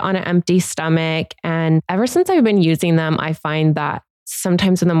take it on an empty stomach. And ever since I've been using them, I find that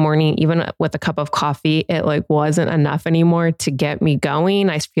sometimes in the morning, even with a cup of coffee, it like wasn't enough anymore to get me going.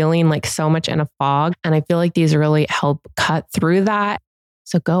 I was feeling like so much in a fog. And I feel like these really help cut through that.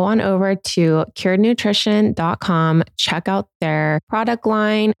 So go on over to curednutrition.com, check out their product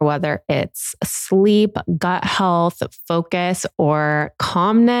line, whether it's sleep, gut health, focus, or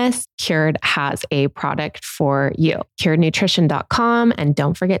calmness. Cured has a product for you. Curednutrition.com, and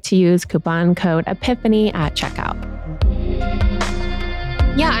don't forget to use coupon code Epiphany at checkout.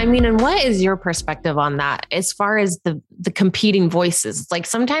 Yeah, I mean, and what is your perspective on that as far as the competing voices? Like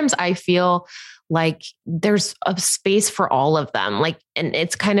sometimes I feel like there's a space for all of them. Like, and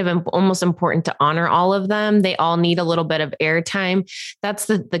it's kind of almost important to honor all of them. They all need a little bit of airtime. That's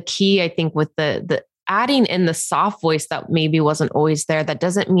the key, I think, with the adding in the soft voice that maybe wasn't always there. That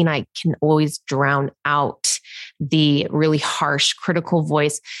doesn't mean I can always drown out the really harsh, critical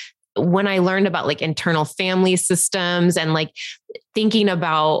voice. When I learned about like internal family systems and like thinking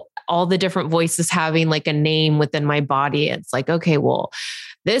about all the different voices having like a name within my body, it's like, okay, well,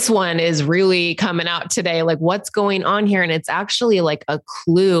 this one is really coming out today. Like what's going on here? And it's actually like a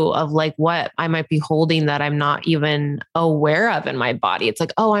clue of like what I might be holding that I'm not even aware of in my body. It's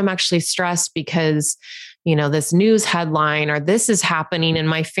like, oh, I'm actually stressed because, this news headline or this is happening in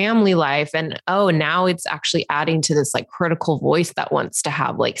my family life. And oh, now it's actually adding to this like critical voice that wants to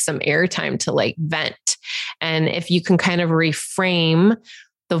have like some airtime to like vent. And if you can kind of reframe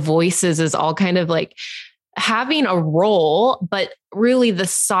the voices is all kind of like having a role, but really the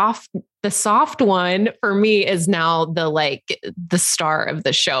soft one for me is now the star of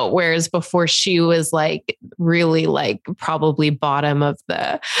the show. Whereas before she was like really like probably bottom of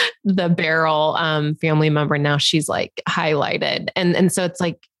the barrel family member. Now she's like highlighted. And so it's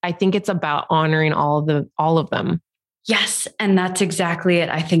like, I think it's about honoring all of them. Yes. And that's exactly it.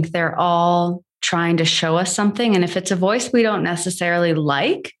 I think they're all trying to show us something. And if it's a voice we don't necessarily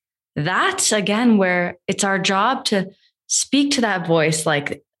like, that's again where it's our job to speak to that voice,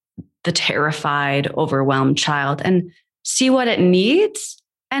 like the terrified, overwhelmed child, and see what it needs,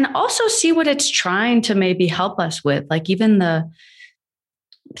 and also see what it's trying to maybe help us with. Like even the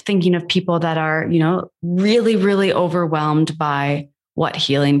thinking of people that are, really, really overwhelmed by what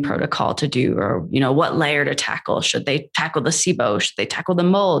healing protocol to do, or, what layer to tackle. Should they tackle the SIBO? Should they tackle the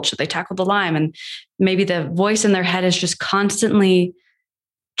mold? Should they tackle the Lyme? And maybe the voice in their head is just constantly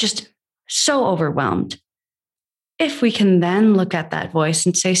just so overwhelmed. If we can then look at that voice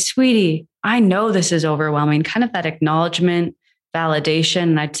and say, sweetie, I know this is overwhelming, kind of that acknowledgement, validation.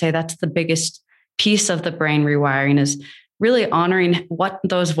 And I'd say that's the biggest piece of the brain rewiring, is really honoring what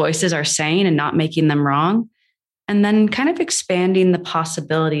those voices are saying and not making them wrong. And then kind of expanding the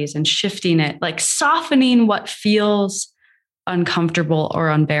possibilities and shifting it, like softening what feels uncomfortable or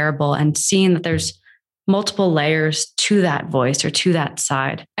unbearable, and seeing that there's multiple layers to that voice or to that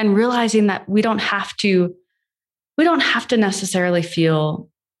side, and realizing that we don't have to necessarily feel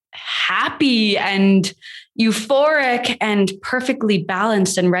happy and euphoric and perfectly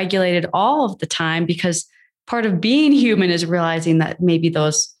balanced and regulated all of the time, because part of being human is realizing that maybe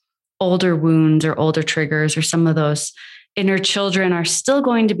those older wounds or older triggers or some of those inner children are still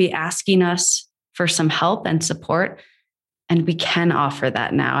going to be asking us for some help and support. And we can offer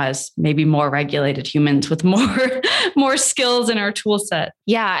that now as maybe more regulated humans with more skills in our tool set.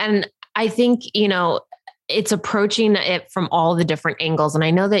 Yeah. And I think, it's approaching it from all the different angles. And I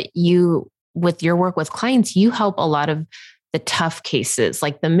know that you, with your work with clients, you help a lot of the tough cases,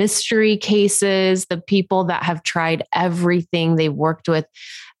 like the mystery cases, the people that have tried everything. They've worked with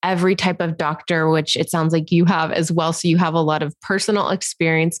every type of doctor, which it sounds like you have as well. So you have a lot of personal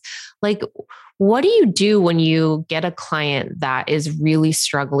experience. Like, what do you do when you get a client that is really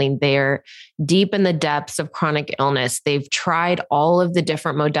struggling? They're deep in the depths of chronic illness. They've tried all of the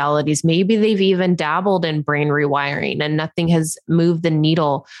different modalities. Maybe they've even dabbled in brain rewiring and nothing has moved the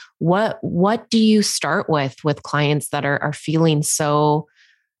needle. What do you start with clients that are feeling so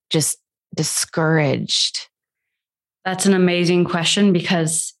just discouraged? That's an amazing question,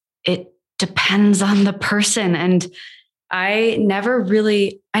 because it depends on the person. And I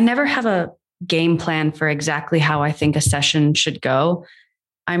never have a game plan for exactly how I think a session should go.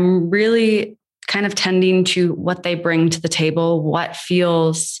 I'm really kind of tending to what they bring to the table, what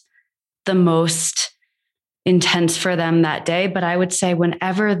feels the most intense for them that day. But I would say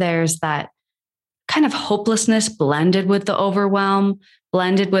whenever there's that kind of hopelessness blended with the overwhelm,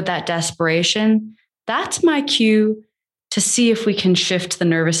 blended with that desperation, that's my cue to see if we can shift the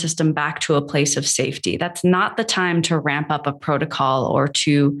nervous system back to a place of safety. That's not the time to ramp up a protocol or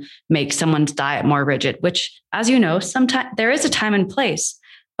to make someone's diet more rigid, which, as you know, sometimes there is a time and place.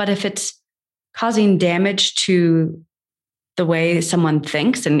 But if it's causing damage to the way someone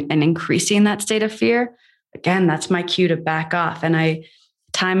thinks and increasing that state of fear, again, that's my cue to back off. And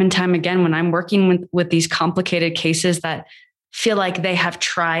time and time again, when I'm working with these complicated cases that feel like they have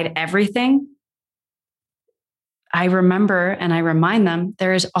tried everything, I remember and I remind them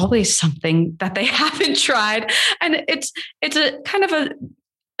there is always something that they haven't tried. And it's a kind of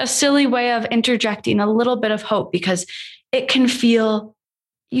a silly way of interjecting a little bit of hope, because it can feel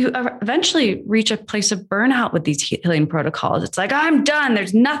you eventually reach a place of burnout with these healing protocols. It's like, I'm done.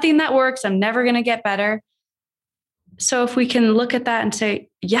 There's nothing that works. I'm never going to get better. So if we can look at that and say,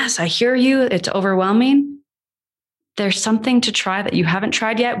 yes, I hear you. It's overwhelming. There's something to try that you haven't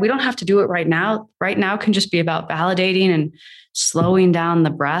tried yet. We don't have to do it right now. Right now can just be about validating and slowing down the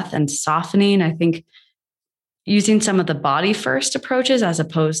breath and softening. I think using some of the body first approaches as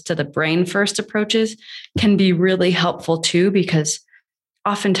opposed to the brain first approaches can be really helpful too, because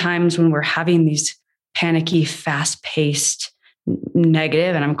oftentimes when we're having these panicky, fast-paced,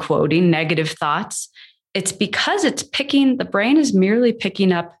 negative, and I'm quoting, negative thoughts, it's because the brain is merely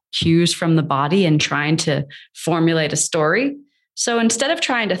picking up cues from the body and trying to formulate a story. So instead of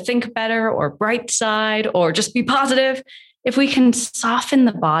trying to think better or bright side or just be positive, if we can soften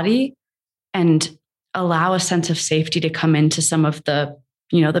the body and allow a sense of safety to come into some of the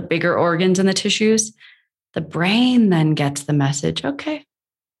bigger organs and the tissues, the brain then gets the message, okay,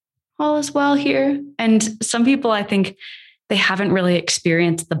 all is well here. And some people, I think, they haven't really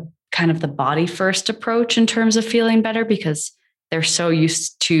experienced the kind of the body first approach in terms of feeling better, because they're so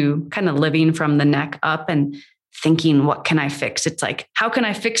used to kind of living from the neck up and thinking, what can I fix? It's like, how can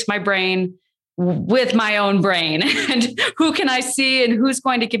I fix my brain with my own brain? And who can I see and who's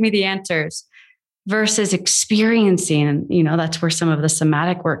going to give me the answers? Versus experiencing, and that's where some of the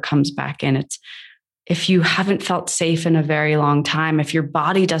somatic work comes back in. It's if you haven't felt safe in a very long time, if your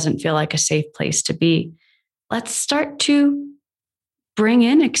body doesn't feel like a safe place to be, let's start to bring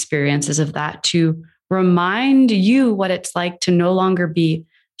in experiences of that to remind you what it's like to no longer be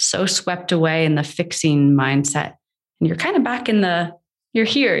so swept away in the fixing mindset. And you're kind of back in you're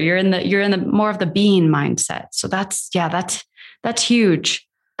here, you're in the more of the being mindset. So that's huge.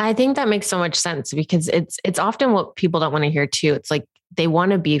 I think that makes so much sense, because it's often what people don't want to hear too. It's like they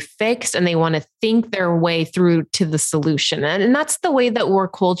want to be fixed and they want to think their way through to the solution. And that's the way that we're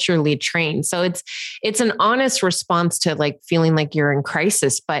culturally trained. So it's an honest response to like feeling like you're in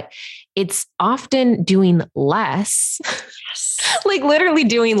crisis, but it's often doing less, like literally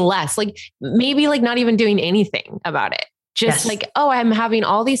doing less, like maybe like not even doing anything about it. Just like, oh, I'm having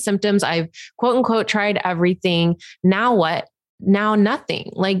all these symptoms. I've quote unquote tried everything. Now what? Now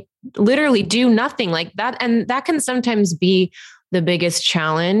nothing. Like literally do nothing like that. And that can sometimes be the biggest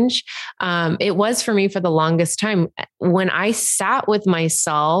challenge. It was for me for the longest time when I sat with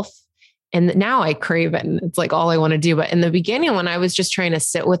myself, and now I crave it. And it's like all I want to do. But in the beginning, when I was just trying to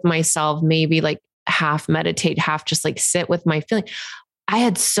sit with myself, maybe like half meditate, half just like sit with my feeling, I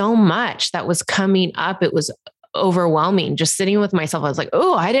had so much that was coming up. It was overwhelming just sitting with myself. I was like,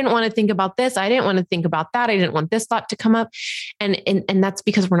 oh, I didn't want to think about this. I didn't want to think about that. I didn't want this thought to come up. And that's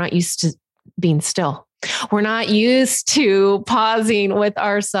because we're not used to being still. We're not used to pausing with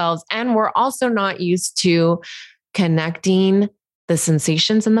ourselves. And we're also not used to connecting the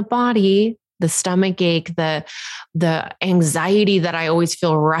sensations in the body, the stomach ache, the anxiety that I always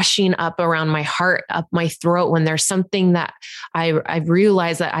feel rushing up around my heart, up my throat when there's something that I've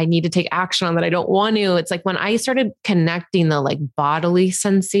realized that I need to take action on that I don't want to. It's like when I started connecting the like bodily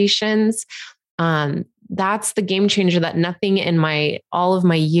sensations, that's the game changer that nothing in all of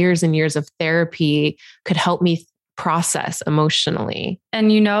my years and years of therapy could help me process emotionally. And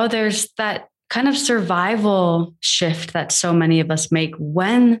there's that kind of survival shift that so many of us make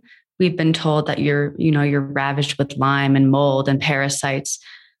when we've been told that you're ravaged with Lyme and mold and parasites.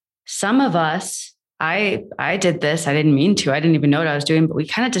 Some of us, I did this. I didn't mean to. I didn't even know what I was doing, but we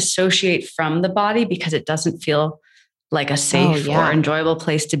kind of dissociate from the body because it doesn't feel like a safe or enjoyable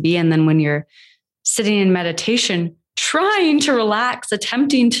place to be. And then when you're sitting in meditation, trying to relax,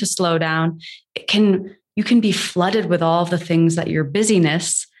 attempting to slow down, you can be flooded with all the things that your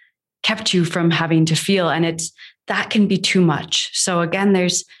busyness kept you from having to feel. And that can be too much. So again,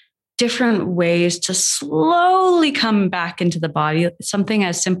 there's different ways to slowly come back into the body. Something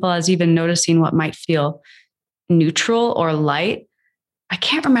as simple as even noticing what might feel neutral or light. I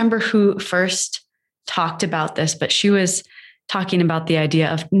can't remember who first talked about this, but she was talking about the idea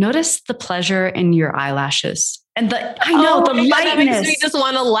of notice the pleasure in your eyelashes. And the lightness. That makes me just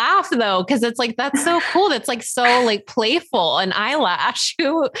want to laugh though, because it's like, that's so cool. That's like so like playful, an eyelash.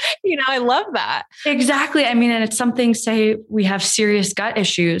 I love that. Exactly. I mean, and it's something, say we have serious gut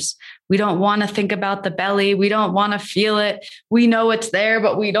issues. We don't want to think about the belly. We don't want to feel it. We know it's there,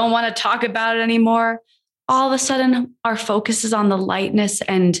 but we don't want to talk about it anymore. All of a sudden, our focus is on the lightness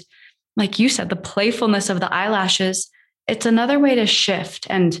and, like you said, the playfulness of the eyelashes. It's another way to shift.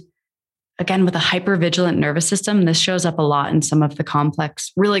 And again, with a hypervigilant nervous system, this shows up a lot in some of the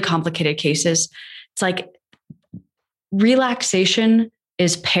really complicated cases. It's like relaxation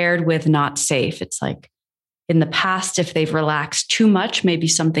is paired with not safe. It's like in the past, if they've relaxed too much, maybe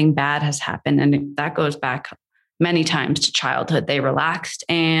something bad has happened. And that goes back many times to childhood. They relaxed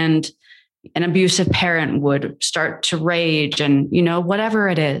and an abusive parent would start to rage and, whatever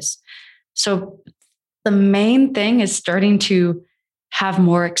it is. So the main thing is starting to have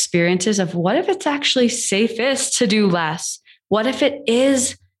more experiences of what if it's actually safest to do less? What if it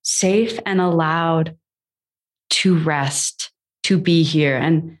is safe and allowed to rest, to be here?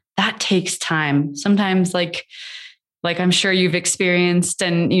 And that takes time. Sometimes like I'm sure you've experienced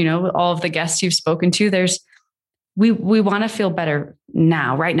and, all of the guests you've spoken to, we want to feel better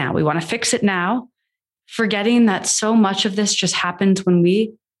now, right now. We want to fix it now, forgetting that so much of this just happens when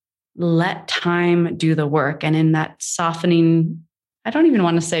we let time do the work. And in that softening, I don't even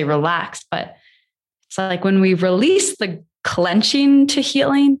want to say relaxed, but it's like when we release the clenching to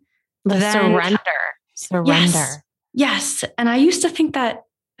healing, surrender. Yes. And I used to think that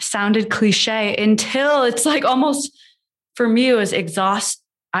sounded cliche until it's like almost, for me, it was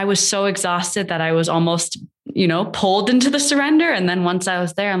I was so exhausted that I was almost pulled into the surrender. And then once I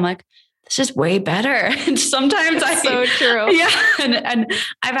was there, I'm like, this is way better. And sometimes so true. Yeah. And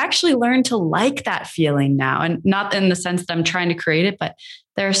I've actually learned to like that feeling now, and not in the sense that I'm trying to create it, but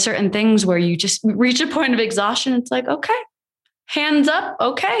there are certain things where you just reach a point of exhaustion. It's like, okay, hands up.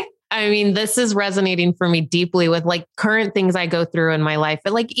 Okay. I mean, this is resonating for me deeply with like current things I go through in my life,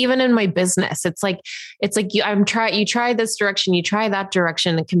 but like even in my business, it's like you try this direction, you try that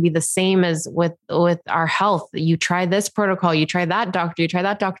direction. It can be the same as with our health. You try this protocol, you try that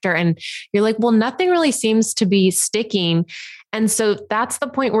doctor, and you're like, well, nothing really seems to be sticking. And so that's the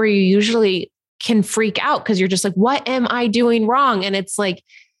point where you usually can freak out because you're just like, what am I doing wrong? And it's like,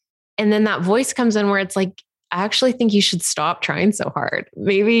 and then that voice comes in where it's like, I actually think you should stop trying so hard.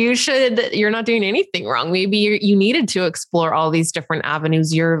 Maybe you're not doing anything wrong. Maybe you needed to explore all these different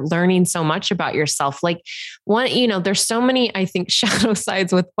avenues. You're learning so much about yourself. Like there's so many, I think, shadow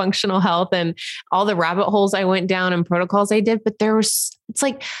sides with functional health and all the rabbit holes I went down and protocols I did. But it's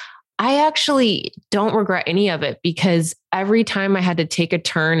like, I actually don't regret any of it because every time I had to take a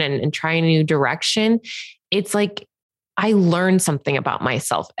turn and try a new direction, it's like, I learned something about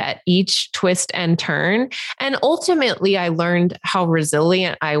myself at each twist and turn. And ultimately, I learned how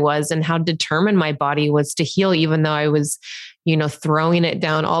resilient I was and how determined my body was to heal, even though I was, throwing it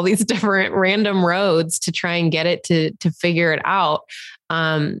down all these different random roads to try and get it to figure it out.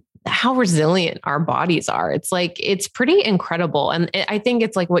 How resilient our bodies are. It's like, it's pretty incredible. And I think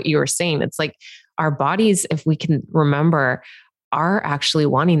it's like what you were saying. It's like our bodies, if we can remember, are actually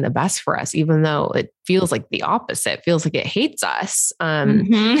wanting the best for us, even though it feels like the opposite. It feels like it hates us.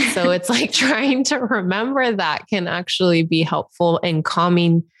 So it's like trying to remember that can actually be helpful in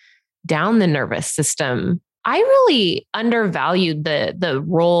calming down the nervous system. I really undervalued the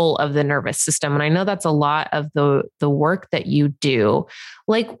role of the nervous system. And I know that's a lot of the work that you do.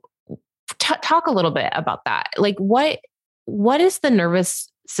 Like, talk a little bit about that. Like, what is the nervous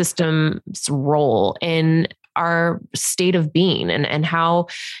system's role in our state of being and how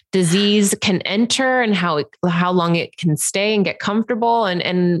disease can enter and how long it can stay and get comfortable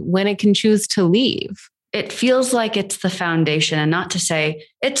and when it can choose to leave? It feels like it's the foundation, and not to say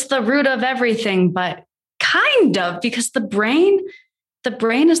it's the root of everything, but kind of, because the brain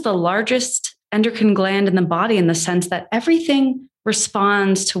is the largest endocrine gland in the body, in the sense that everything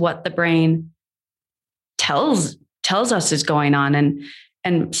responds to what the brain tells us is going on.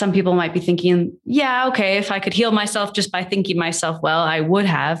 And some people might be thinking, yeah, okay, if I could heal myself just by thinking myself well, I would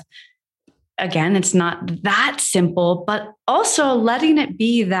have. Again, it's not that simple, but also letting it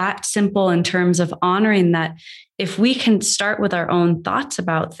be that simple in terms of honoring that if we can start with our own thoughts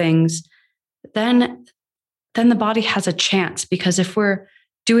about things, then the body has a chance. Because if we're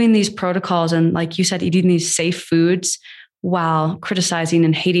doing these protocols and, like you said, eating these safe foods while criticizing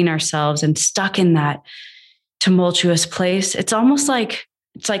and hating ourselves and stuck in that tumultuous place, it's almost like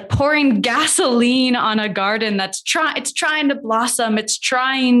pouring gasoline on a garden it's trying to blossom, it's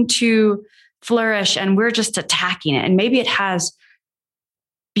trying to flourish, and we're just attacking it. And maybe it has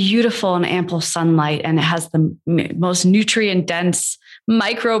beautiful and ample sunlight and it has the most nutrient dense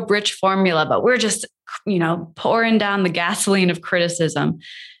microbe rich formula, but we're just, pouring down the gasoline of criticism.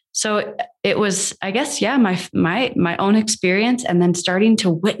 So it was, I guess, yeah, my own experience, and then starting to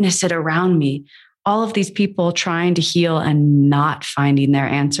witness it around me. All of these people trying to heal and not finding their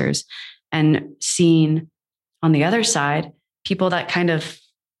answers, and seeing on the other side, people that kind of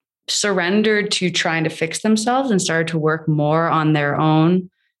surrendered to trying to fix themselves and started to work more on their own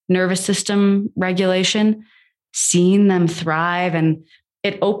nervous system regulation, seeing them thrive. And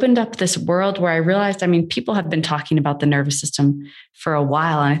it opened up this world where I realized, people have been talking about the nervous system for a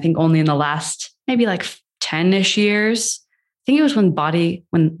while. And I think only in the last maybe like 10-ish years, I think it was when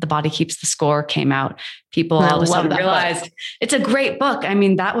The Body Keeps the Score came out, people all of a sudden realized it's a great book.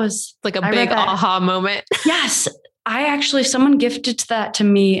 That was like a big aha moment. Yes. Someone gifted that to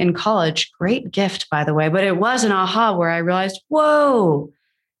me in college. Great gift, by the way, but it was an aha where I realized, whoa,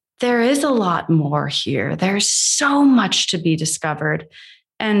 there is a lot more here. There's so much to be discovered.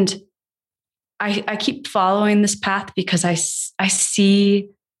 And I keep following this path because I see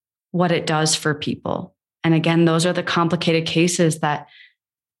what it does for people. And again, those are the complicated cases that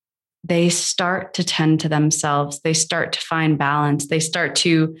they start to tend to themselves. They start to find balance. They start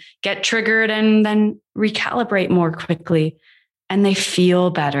to get triggered and then recalibrate more quickly. And they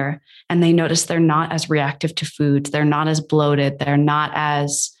feel better. And they notice they're not as reactive to foods. They're not as bloated. They're not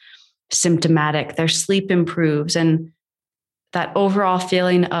as symptomatic. Their sleep improves. And that overall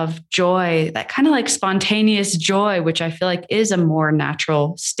feeling of joy, that kind of like spontaneous joy, which I feel like is a more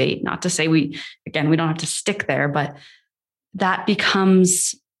natural state. Not to say we don't have to stick there, but that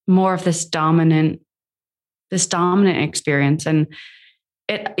becomes more of this dominant this dominant experience. And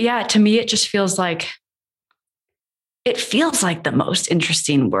to me, it just feels like the most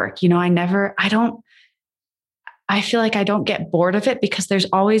interesting work. I feel like I don't get bored of it because there's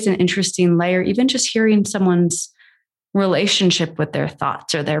always an interesting layer, even just hearing someone's relationship with their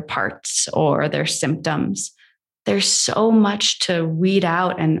thoughts or their parts or their symptoms. There's so much to weed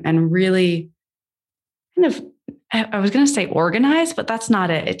out and really kind of, I was going to say organize, but that's not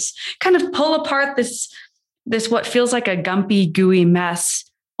it. It's kind of pull apart this what feels like a gumpy, gooey mess,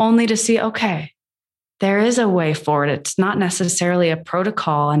 only to see, okay, there is a way forward. It's not necessarily a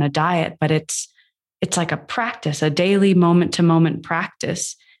protocol and a diet, but it's like a practice, a daily moment to moment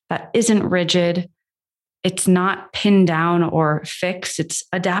practice that isn't rigid. It's not pinned down or fixed. It's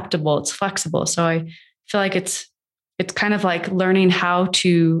adaptable. It's flexible. So I feel like it's kind of like learning how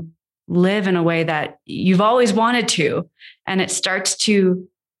to live in a way that you've always wanted to. And it starts to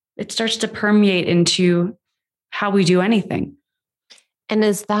permeate into how we do anything. And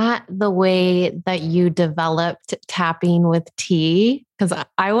is that the way that you developed tapping with tea? Because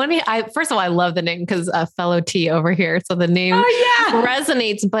first of all, I love the name because a fellow tea over here. So the name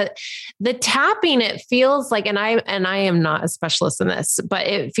resonates, but the tapping, it feels like, and I am not a specialist in this, but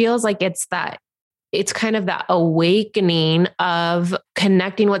it feels like it's kind of that awakening of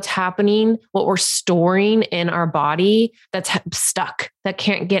connecting what's happening, what we're storing in our body that's stuck, that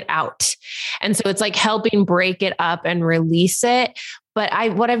can't get out. And so it's like helping break it up and release it.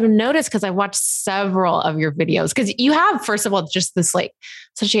 But what I've noticed, because I've watched several of your videos, because you have, first of all, just this like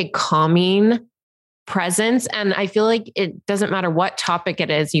such a calming presence. And I feel like it doesn't matter what topic it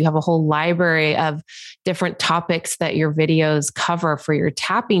is. You have a whole library of different topics that your videos cover for your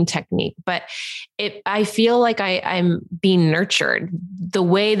tapping technique. But I feel like I'm being nurtured. The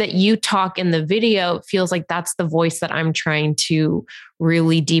way that you talk in the video feels like that's the voice that I'm trying to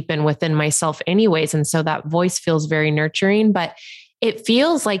really deepen within myself anyways. And so that voice feels very nurturing, but it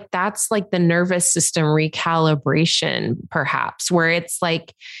feels like that's like the nervous system recalibration, perhaps, where it's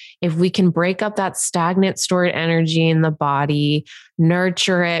like, if we can break up that stagnant stored energy in the body,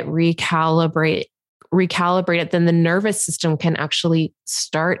 nurture it, recalibrate it, then the nervous system can actually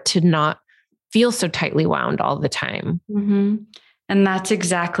start to not feel so tightly wound all the time. Mm-hmm. And that's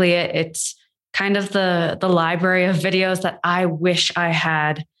exactly it. It's kind of the library of videos that I wish I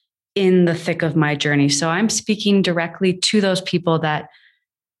had in the thick of my journey. So I'm speaking directly to those people that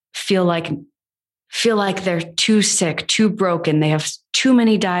feel like they're too sick, too broken. They have too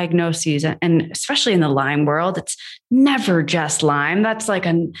many diagnoses. And especially in the Lyme world, it's never just Lyme. That's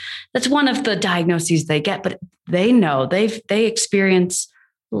one of the diagnoses they get, but they know they experience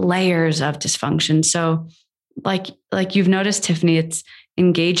layers of dysfunction. So like you've noticed, Tiffany, it's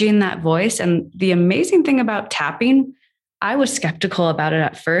engaging that voice. And the amazing thing about tapping, I was skeptical about it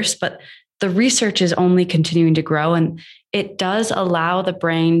at first, but the research is only continuing to grow, and it does allow the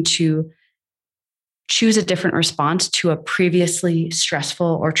brain to choose a different response to a previously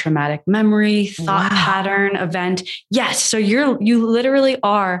stressful or traumatic memory, thought pattern, event. Yes. So you literally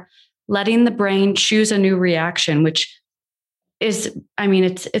are letting the brain choose a new reaction, which is,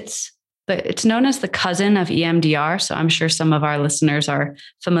 it's known as the cousin of EMDR. So I'm sure some of our listeners are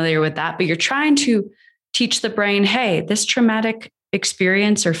familiar with that, but you're trying to teach the brain, hey, this traumatic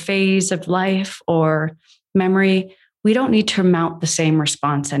experience or phase of life or memory, we don't need to mount the same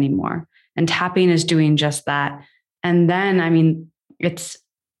response anymore. And tapping is doing just that. And then,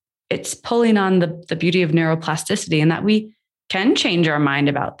 it's pulling on the beauty of neuroplasticity, and that we can change our mind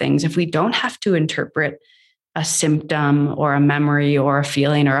about things if we don't have to interpret a symptom or a memory or a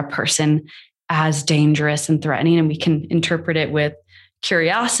feeling or a person as dangerous and threatening. And we can interpret it with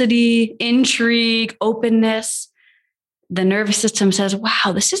curiosity, intrigue, openness. The nervous system says,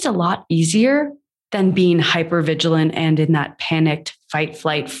 wow, this is a lot easier than being hypervigilant and in that panicked fight,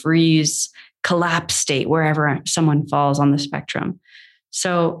 flight, freeze, collapse state, wherever someone falls on the spectrum.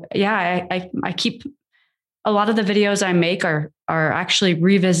 So yeah, I keep, a lot of the videos I make are actually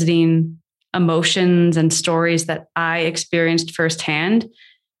revisiting emotions and stories that I experienced firsthand,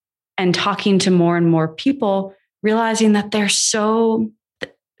 and talking to more and more people, realizing that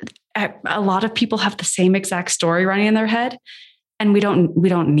a lot of people have the same exact story running in their head, and we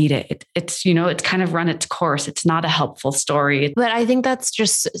don't need it. It's kind of run its course. It's not a helpful story. But I think that's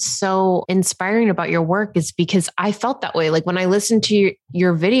just so inspiring about your work, is because I felt that way. Like when I listened to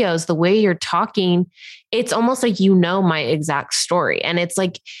your videos, the way you're talking, it's almost like my exact story. And it's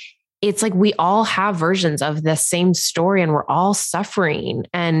like we all have versions of the same story, and we're all suffering.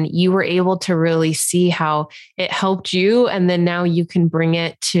 And you were able to really see how it helped you. And then now you can bring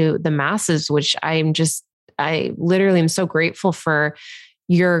it to the masses, which I literally am so grateful for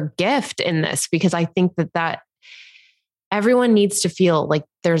your gift in this, because I think that everyone needs to feel like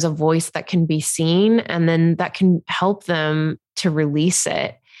there's a voice that can be seen, and then that can help them to release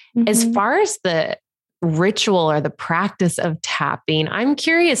it. Mm-hmm. As far as the ritual or the practice of tapping, I'm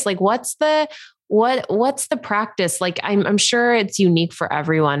curious, like what's the practice? Like I'm sure it's unique for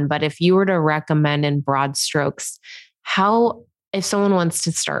everyone, but if you were to recommend in broad strokes, if someone wants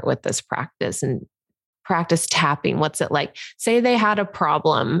to start with this practice and practice tapping, what's it like? Say they had a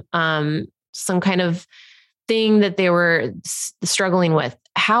problem, some kind of thing that they were struggling with.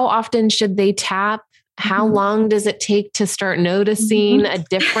 How often should they tap? How long does it take to start noticing a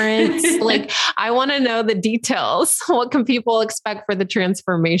difference? Like, I want to know the details. What can people expect for the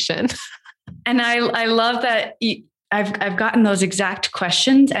transformation? And I love that I've gotten those exact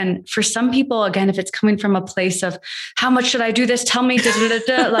questions. And for some people, again, if it's coming from a place of how much should I do this? Tell me,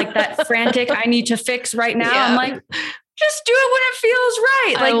 like that frantic, I need to fix right now. Yeah. I'm like, just do it when it feels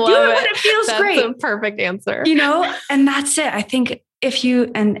right. Like do it when it feels great. That's a perfect answer. And that's it. I think if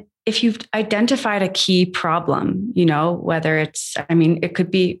you've identified a key problem, whether it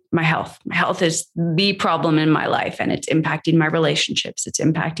could be my health. My health is the problem in my life, and it's impacting my relationships. It's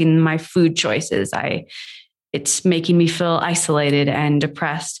impacting my food choices. It's making me feel isolated and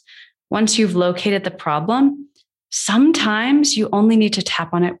depressed. Once you've located the problem, sometimes you only need to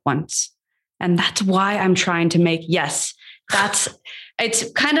tap on it once. And that's why I'm trying to make, it's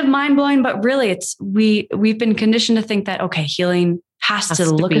kind of mind blowing, but really we've been conditioned to think that, okay, healing has to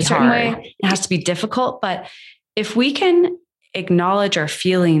look a certain way. It has to be difficult. But if we can acknowledge our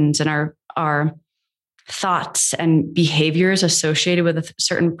feelings and our thoughts and behaviors associated with a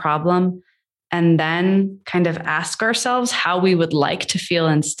certain problem, and then kind of ask ourselves how we would like to feel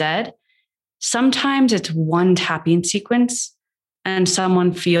instead, sometimes it's one tapping sequence and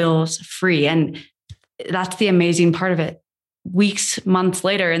someone feels free. And that's the amazing part of it. Weeks, months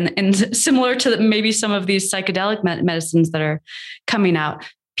later, and similar to maybe some of these psychedelic medicines that are coming out,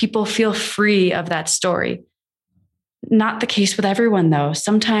 people feel free of that story. Not the case with everyone, though.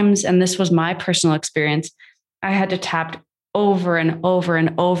 Sometimes, and this was my personal experience, I had to tap over and over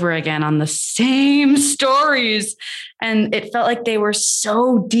and over again on the same stories. And it felt like they were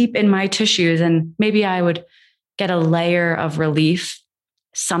so deep in my tissues. And maybe I would get a layer of relief.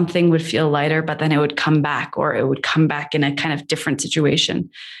 Something would feel lighter, but then it would come back, or it would come back in a kind of different situation.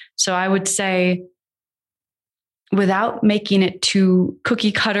 So I would say, without making it too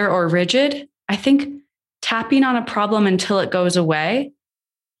cookie cutter or rigid, I think tapping on a problem until it goes away.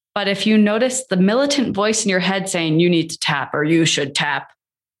 But if you notice the militant voice in your head saying you need to tap or you should tap,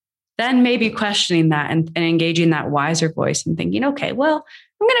 then maybe questioning that and engaging that wiser voice and thinking, okay, well,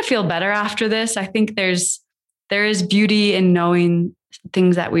 I'm going to feel better after this. I think there is beauty in knowing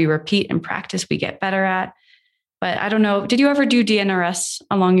things that we repeat and practice, we get better at. But I don't know, did you ever do DNRS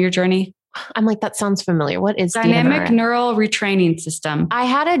along your journey? I'm like, that sounds familiar. What is Dynamic DNRS? Neural Retraining System? I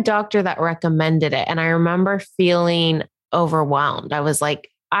had a doctor that recommended it, and I remember feeling overwhelmed. I was like,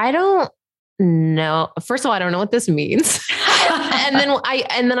 I don't know. First of all, I don't know what this means. and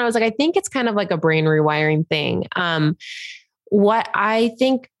then I was like, I think it's kind of like a brain rewiring thing. What I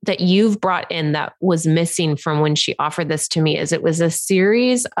think that you've brought in that was missing from when she offered this to me is it was a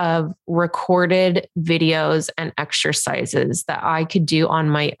series of recorded videos and exercises that I could do on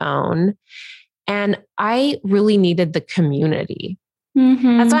my own. And I really needed the community.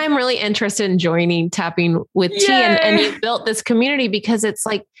 Mm-hmm. That's why I'm really interested in joining Tapping with T. And you built this community, because it's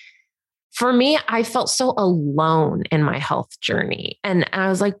like, for me, I felt so alone in my health journey. And I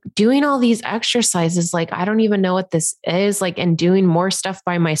was like doing all these exercises, like, I don't even know what this is, like, and doing more stuff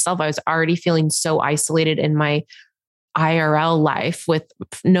by myself. I was already feeling so isolated in my IRL life, with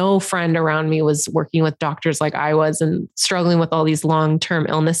no friend around me was working with doctors like I was, and struggling with all these long-term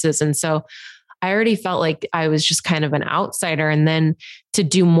illnesses. And so I already felt like I was just kind of an outsider. And then to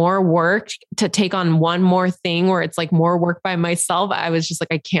do more work, to take on one more thing where it's like more work by myself, I was just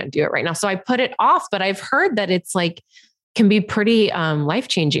like, I can't do it right now. So I put it off, but I've heard that it's like, can be pretty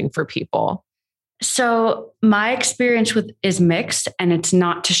life-changing for people. So my experience is mixed, and it's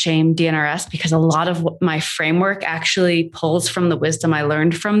not to shame DNRS, because a lot of my framework actually pulls from the wisdom I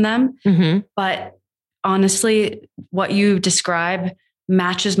learned from them. Mm-hmm. But honestly, what you describe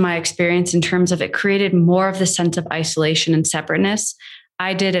matches my experience in terms of it created more of the sense of isolation and separateness.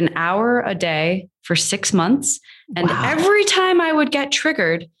 I did an hour a day for 6 months. And every time I would get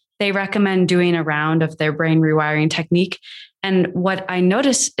triggered, they recommend doing a round of their brain rewiring technique. And what I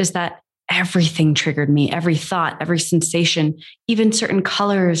noticed is that everything triggered me, every thought, every sensation, even certain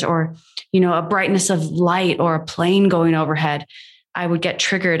colors, or, a brightness of light or a plane going overhead, I would get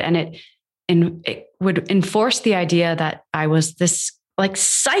triggered. And it would enforce the idea that I was this like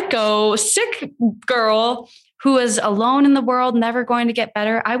psycho sick girl who was alone in the world, never going to get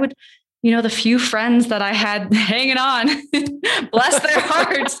better, I would, the few friends that I had hanging on, bless their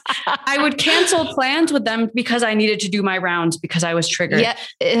hearts, I would cancel plans with them because I needed to do my rounds because I was triggered.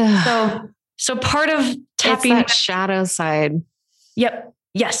 Yeah. So part of tapping that shadow side. Yep.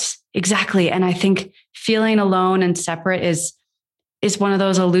 Yes, exactly. And I think feeling alone and separate is one of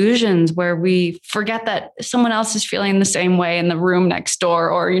those illusions where we forget that someone else is feeling the same way in the room next door,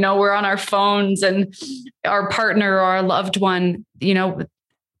 or, we're on our phones and our partner or our loved one,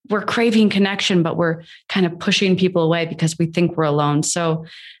 we're craving connection, but we're kind of pushing people away because we think we're alone. So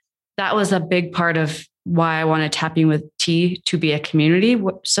that was a big part of why I wanted Tapping with T to be a community,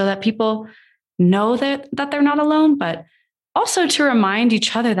 so that people know that they're not alone, but also to remind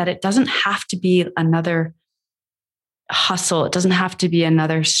each other that it doesn't have to be another hustle. It doesn't have to be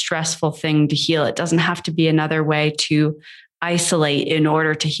another stressful thing to heal. It doesn't have to be another way to isolate in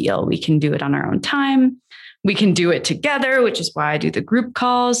order to heal. We can do it on our own time. We can do it together, which is why I do the group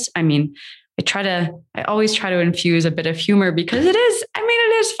calls. I mean, I always try to infuse a bit of humor because it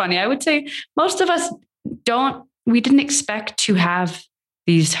is funny. I would say most of us we didn't expect to have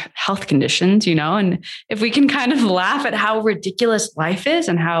these health conditions, and if we can kind of laugh at how ridiculous life is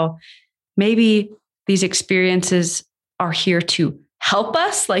and how maybe these experiences are here to help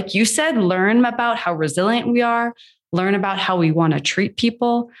us, like you said, learn about how resilient we are, learn about how we want to treat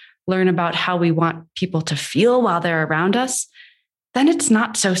people, learn about how we want people to feel while they're around us, then it's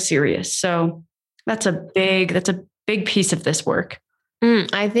not so serious. So that's a big piece of this work.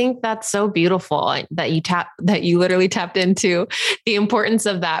 I think that's so beautiful that you literally tapped into the importance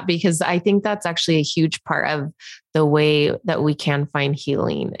of that, because I think that's actually a huge part of the way that we can find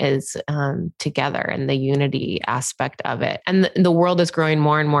healing is together, and the unity aspect of it. And the world is growing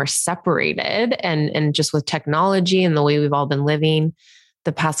more and more separated, and just with technology and the way we've all been living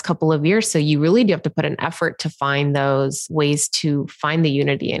the past couple of years. So you really do have to put an effort to find those ways to find the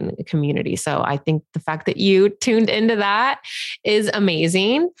unity in the community. So I think the fact that you tuned into that is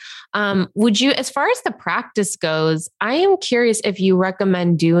amazing. Would you, as far as the practice goes, I am curious if you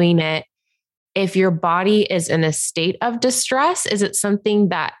recommend doing it if your body is in a state of distress. Is it something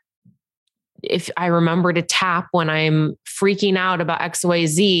that if I remember to tap when I'm freaking out about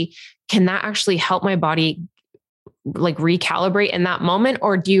XYZ, can that actually help my body like recalibrate in that moment?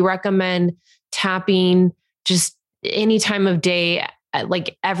 Or do you recommend tapping just any time of day,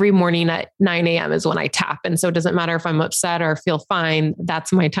 like every morning at 9 a.m. is when I tap? And so it doesn't matter if I'm upset or feel fine,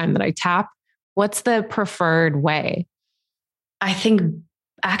 that's my time that I tap. What's the preferred way? I think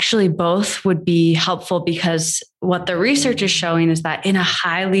actually both would be helpful, because what the research is showing is that in a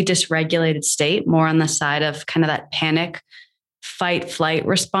highly dysregulated state, more on the side of kind of that panic, fight, flight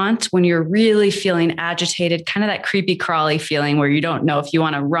response, when you're really feeling agitated, kind of that creepy crawly feeling where you don't know if you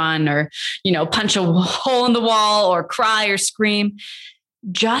want to run or, punch a hole in the wall or cry or scream,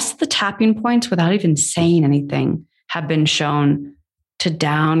 just the tapping points without even saying anything have been shown to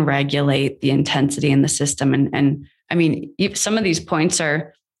down regulate the intensity in the system. And I mean, some of these points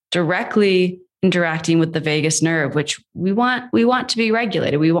are directly interacting with the vagus nerve, which we want to be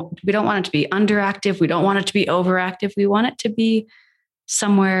regulated. We don't want it to be underactive. We don't want it to be overactive. We want it to be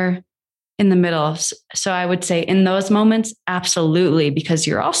somewhere in the middle. So I would say in those moments, absolutely, because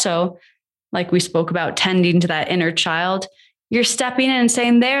you're also, like we spoke about, tending to that inner child. You're stepping in and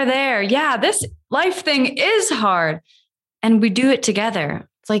saying, there. Yeah, this life thing is hard. And we do it together.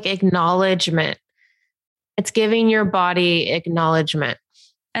 It's like acknowledgement. It's giving your body acknowledgement.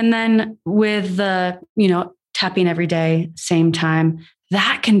 And then with the, tapping every day, same time,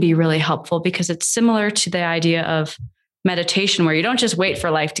 that can be really helpful, because it's similar to the idea of meditation, where you don't just wait for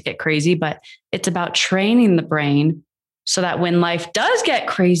life to get crazy, but it's about training the brain so that when life does get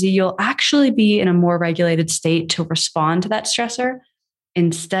crazy, you'll actually be in a more regulated state to respond to that stressor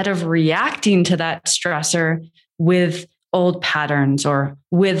instead of reacting to that stressor with old patterns or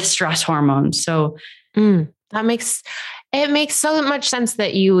with stress hormones. So it makes so much sense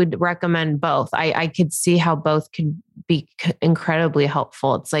that you would recommend both. I could see how both could be incredibly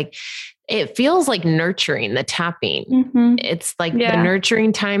helpful. It's like, it feels like nurturing, the tapping. Mm-hmm. It's like the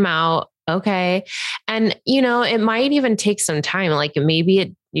nurturing time out. Okay. And, it might even take some time. Like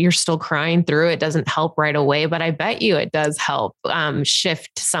maybe you're still crying through it, doesn't help right away, but I bet you it does help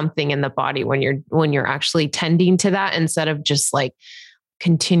shift something in the body when you're actually tending to that, instead of just like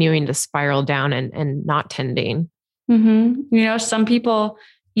continuing to spiral down and not tending. Mm-hmm. Some people,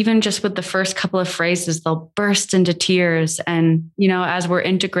 even just with the first couple of phrases, they'll burst into tears. And, as we're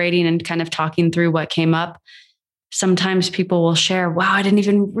integrating and kind of talking through what came up, sometimes people will share, wow, I didn't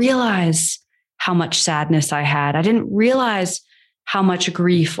even realize how much sadness I had. I didn't realize how much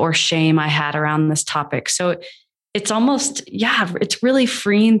grief or shame I had around this topic. So it's almost, it's really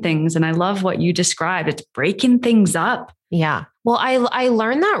freeing things. And I love what you described. It's breaking things up. Yeah. Well, I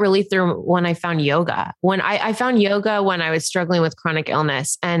learned that really through when I found yoga. When I found yoga when I was struggling with chronic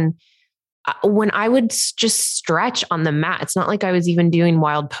illness, and when I would just stretch on the mat, it's not like I was even doing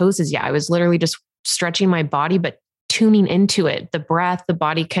wild poses yet. I was literally just stretching my body, but tuning into it, the breath, the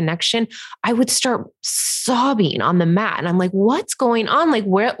body connection. I would start sobbing on the mat. And I'm like, what's going on? Like,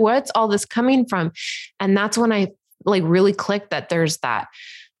 what's all this coming from? And that's when I like really clicked that there's that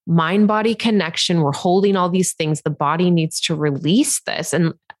mind body connection. We're holding all these things. The body needs to release this.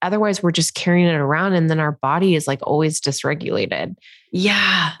 And otherwise we're just carrying it around. And then our body is like always dysregulated.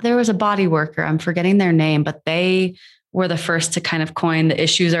 Yeah. There was a body worker, I'm forgetting their name, but they were the first to kind of coin the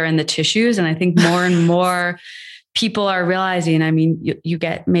issues are in the tissues. And I think more and more people are realizing, I mean, you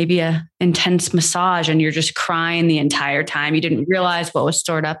get maybe a intense massage and you're just crying the entire time. You didn't realize what was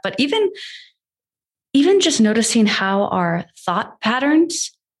stored up. But even just noticing how our thought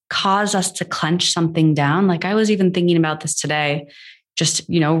patterns cause us to clench something down. Like I was even thinking about this today, just,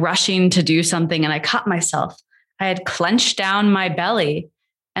 rushing to do something, and I caught myself. I had clenched down my belly.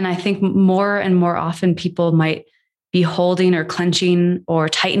 And I think more and more often people might be holding or clenching or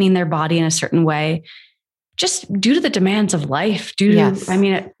tightening their body in a certain way, just due to the demands of life.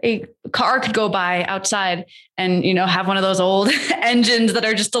 A car could go by outside and, have one of those old engines that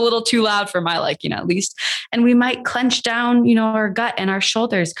are just a little too loud for my liking, at least. And we might clench down, our gut and our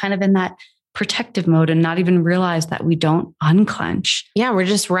shoulders kind of in that protective mode and not even realize that we don't unclench. Yeah. We're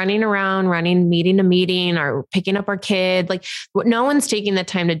just running around, meeting to meeting, or picking up our kid. Like no one's taking the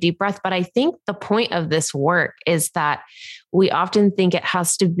time to deep breath. But I think the point of this work is that we often think it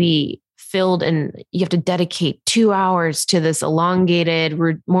has to be filled and you have to dedicate 2 hours to this elongated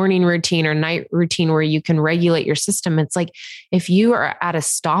morning routine or night routine where you can regulate your system. It's like if you are at a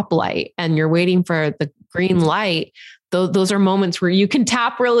stoplight and you're waiting for the green light, those are moments where you can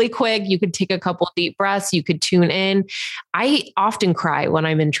tap really quick. You could take a couple deep breaths. You could tune in. I often cry when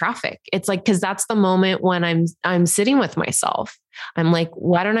I'm in traffic. It's like, cause that's the moment when I'm sitting with myself. I'm like,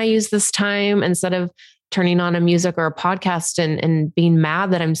 why don't I use this time instead of turning on a music or a podcast and being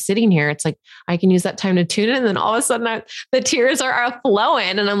mad that I'm sitting here? It's like, I can use that time to tune in. And then all of a sudden the tears are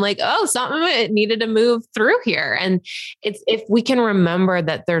flowing. And I'm like, oh, something needed to move through here. And it's, if we can remember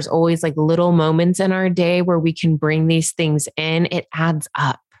that there's always like little moments in our day where we can bring these things in, it adds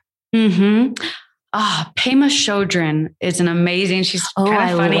up. Mm-hmm. Pema Chodron is an amazing, she's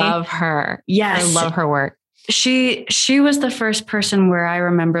kind of funny. I love her. Yes. I love her work. She was the first person where I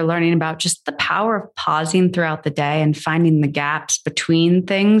remember learning about just the power of pausing throughout the day and finding the gaps between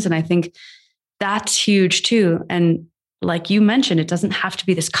things. And I think that's huge too. And like you mentioned, it doesn't have to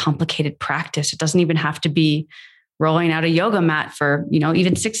be this complicated practice. It doesn't even have to be rolling out a yoga mat for,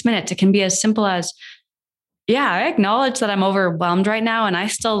 even 6 minutes. It can be as simple as, I acknowledge that I'm overwhelmed right now and I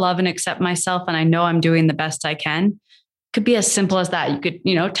still love and accept myself. And I know I'm doing the best I can. It could be as simple as that. You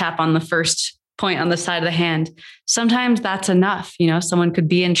could, tap on the first point on the side of the hand. Sometimes that's enough. Someone could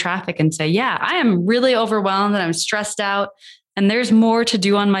be in traffic and say, I am really overwhelmed and I'm stressed out and there's more to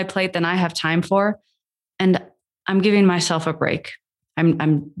do on my plate than I have time for. And I'm giving myself a break.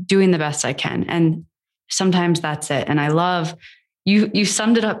 I'm doing the best I can. And sometimes that's it. And I love you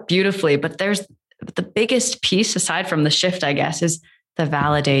summed it up beautifully, but there's the biggest piece aside from the shift, I guess, is the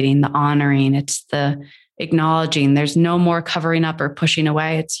validating, the honoring. It's the acknowledging. There's no more covering up or pushing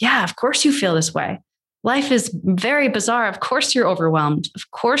away. It's, of course you feel this way. Life is very bizarre. Of course you're overwhelmed. Of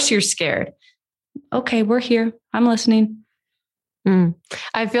course you're scared. Okay, we're here. I'm listening.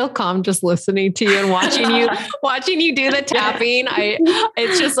 I feel calm just listening to you and watching you do the tapping.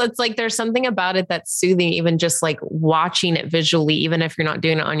 It's like, there's something about it that's soothing, even just like watching it visually, even if you're not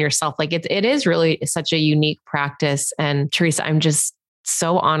doing it on yourself. Like it is really such a unique practice. And Theresa, I'm just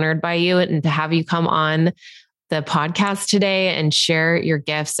so honored by you and to have you come on the podcast today and share your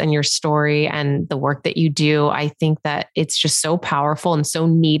gifts and your story and the work that you do. I think that it's just so powerful and so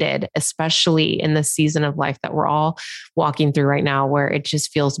needed, especially in the season of life that we're all walking through right now, where it just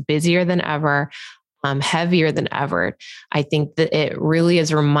feels busier than ever, heavier than ever. I think that it really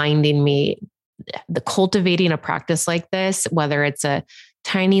is reminding me the cultivating a practice like this, whether it's a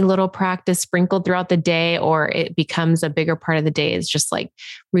tiny little practice sprinkled throughout the day, or it becomes a bigger part of the day, is just like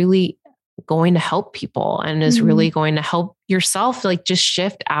really going to help people and is really going to help yourself, like just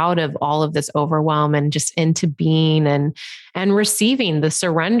shift out of all of this overwhelm and just into being and receiving. The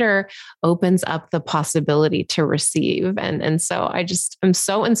surrender opens up the possibility to receive. And so I'm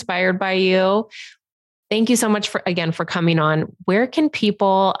so inspired by you. Thank you so much for coming on. Where can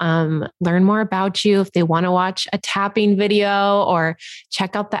people learn more about you if they want to watch a tapping video or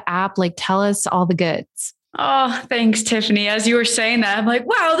check out the app? Like, tell us all the goods. Oh, thanks, Tiffany. As you were saying that, I'm like,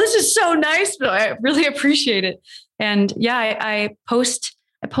 wow, this is so nice. I really appreciate it. And yeah, I post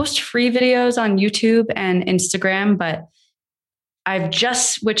free videos on YouTube and Instagram, but I've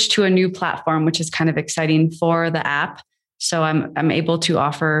just switched to a new platform, which is kind of exciting for the app. So I'm able to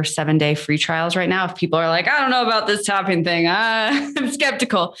offer 7-day free trials right now. If people are like, I don't know about this tapping thing, I'm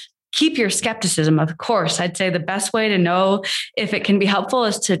skeptical. Keep your skepticism, of course. I'd say the best way to know if it can be helpful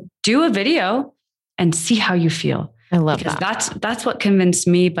is to do a video and see how you feel. I love because that. That's what convinced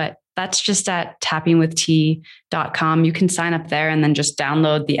me, but that's just at tappingwitht.com. You can sign up there and then just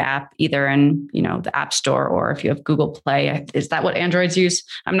download the app either in, the App Store, or if you have Google Play. Is that what Androids use?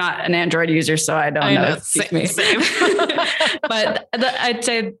 I'm not an Android user, so I don't know. Same. But I'd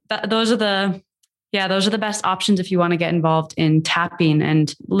say those are the best options if you want to get involved in tapping.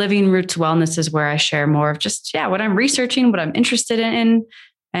 And Living Roots Wellness is where I share more of just, what I'm researching, what I'm interested in.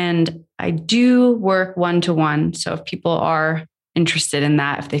 And I do work one-to-one. So if people are interested in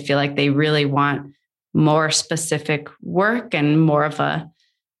that, if they feel like they really want more specific work and more of a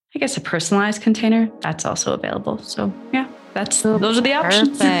personalized container, that's also available. So those are the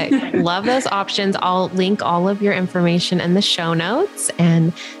options. Perfect. Love those options. I'll link all of your information in the show notes.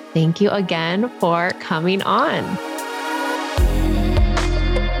 And thank you again for coming on.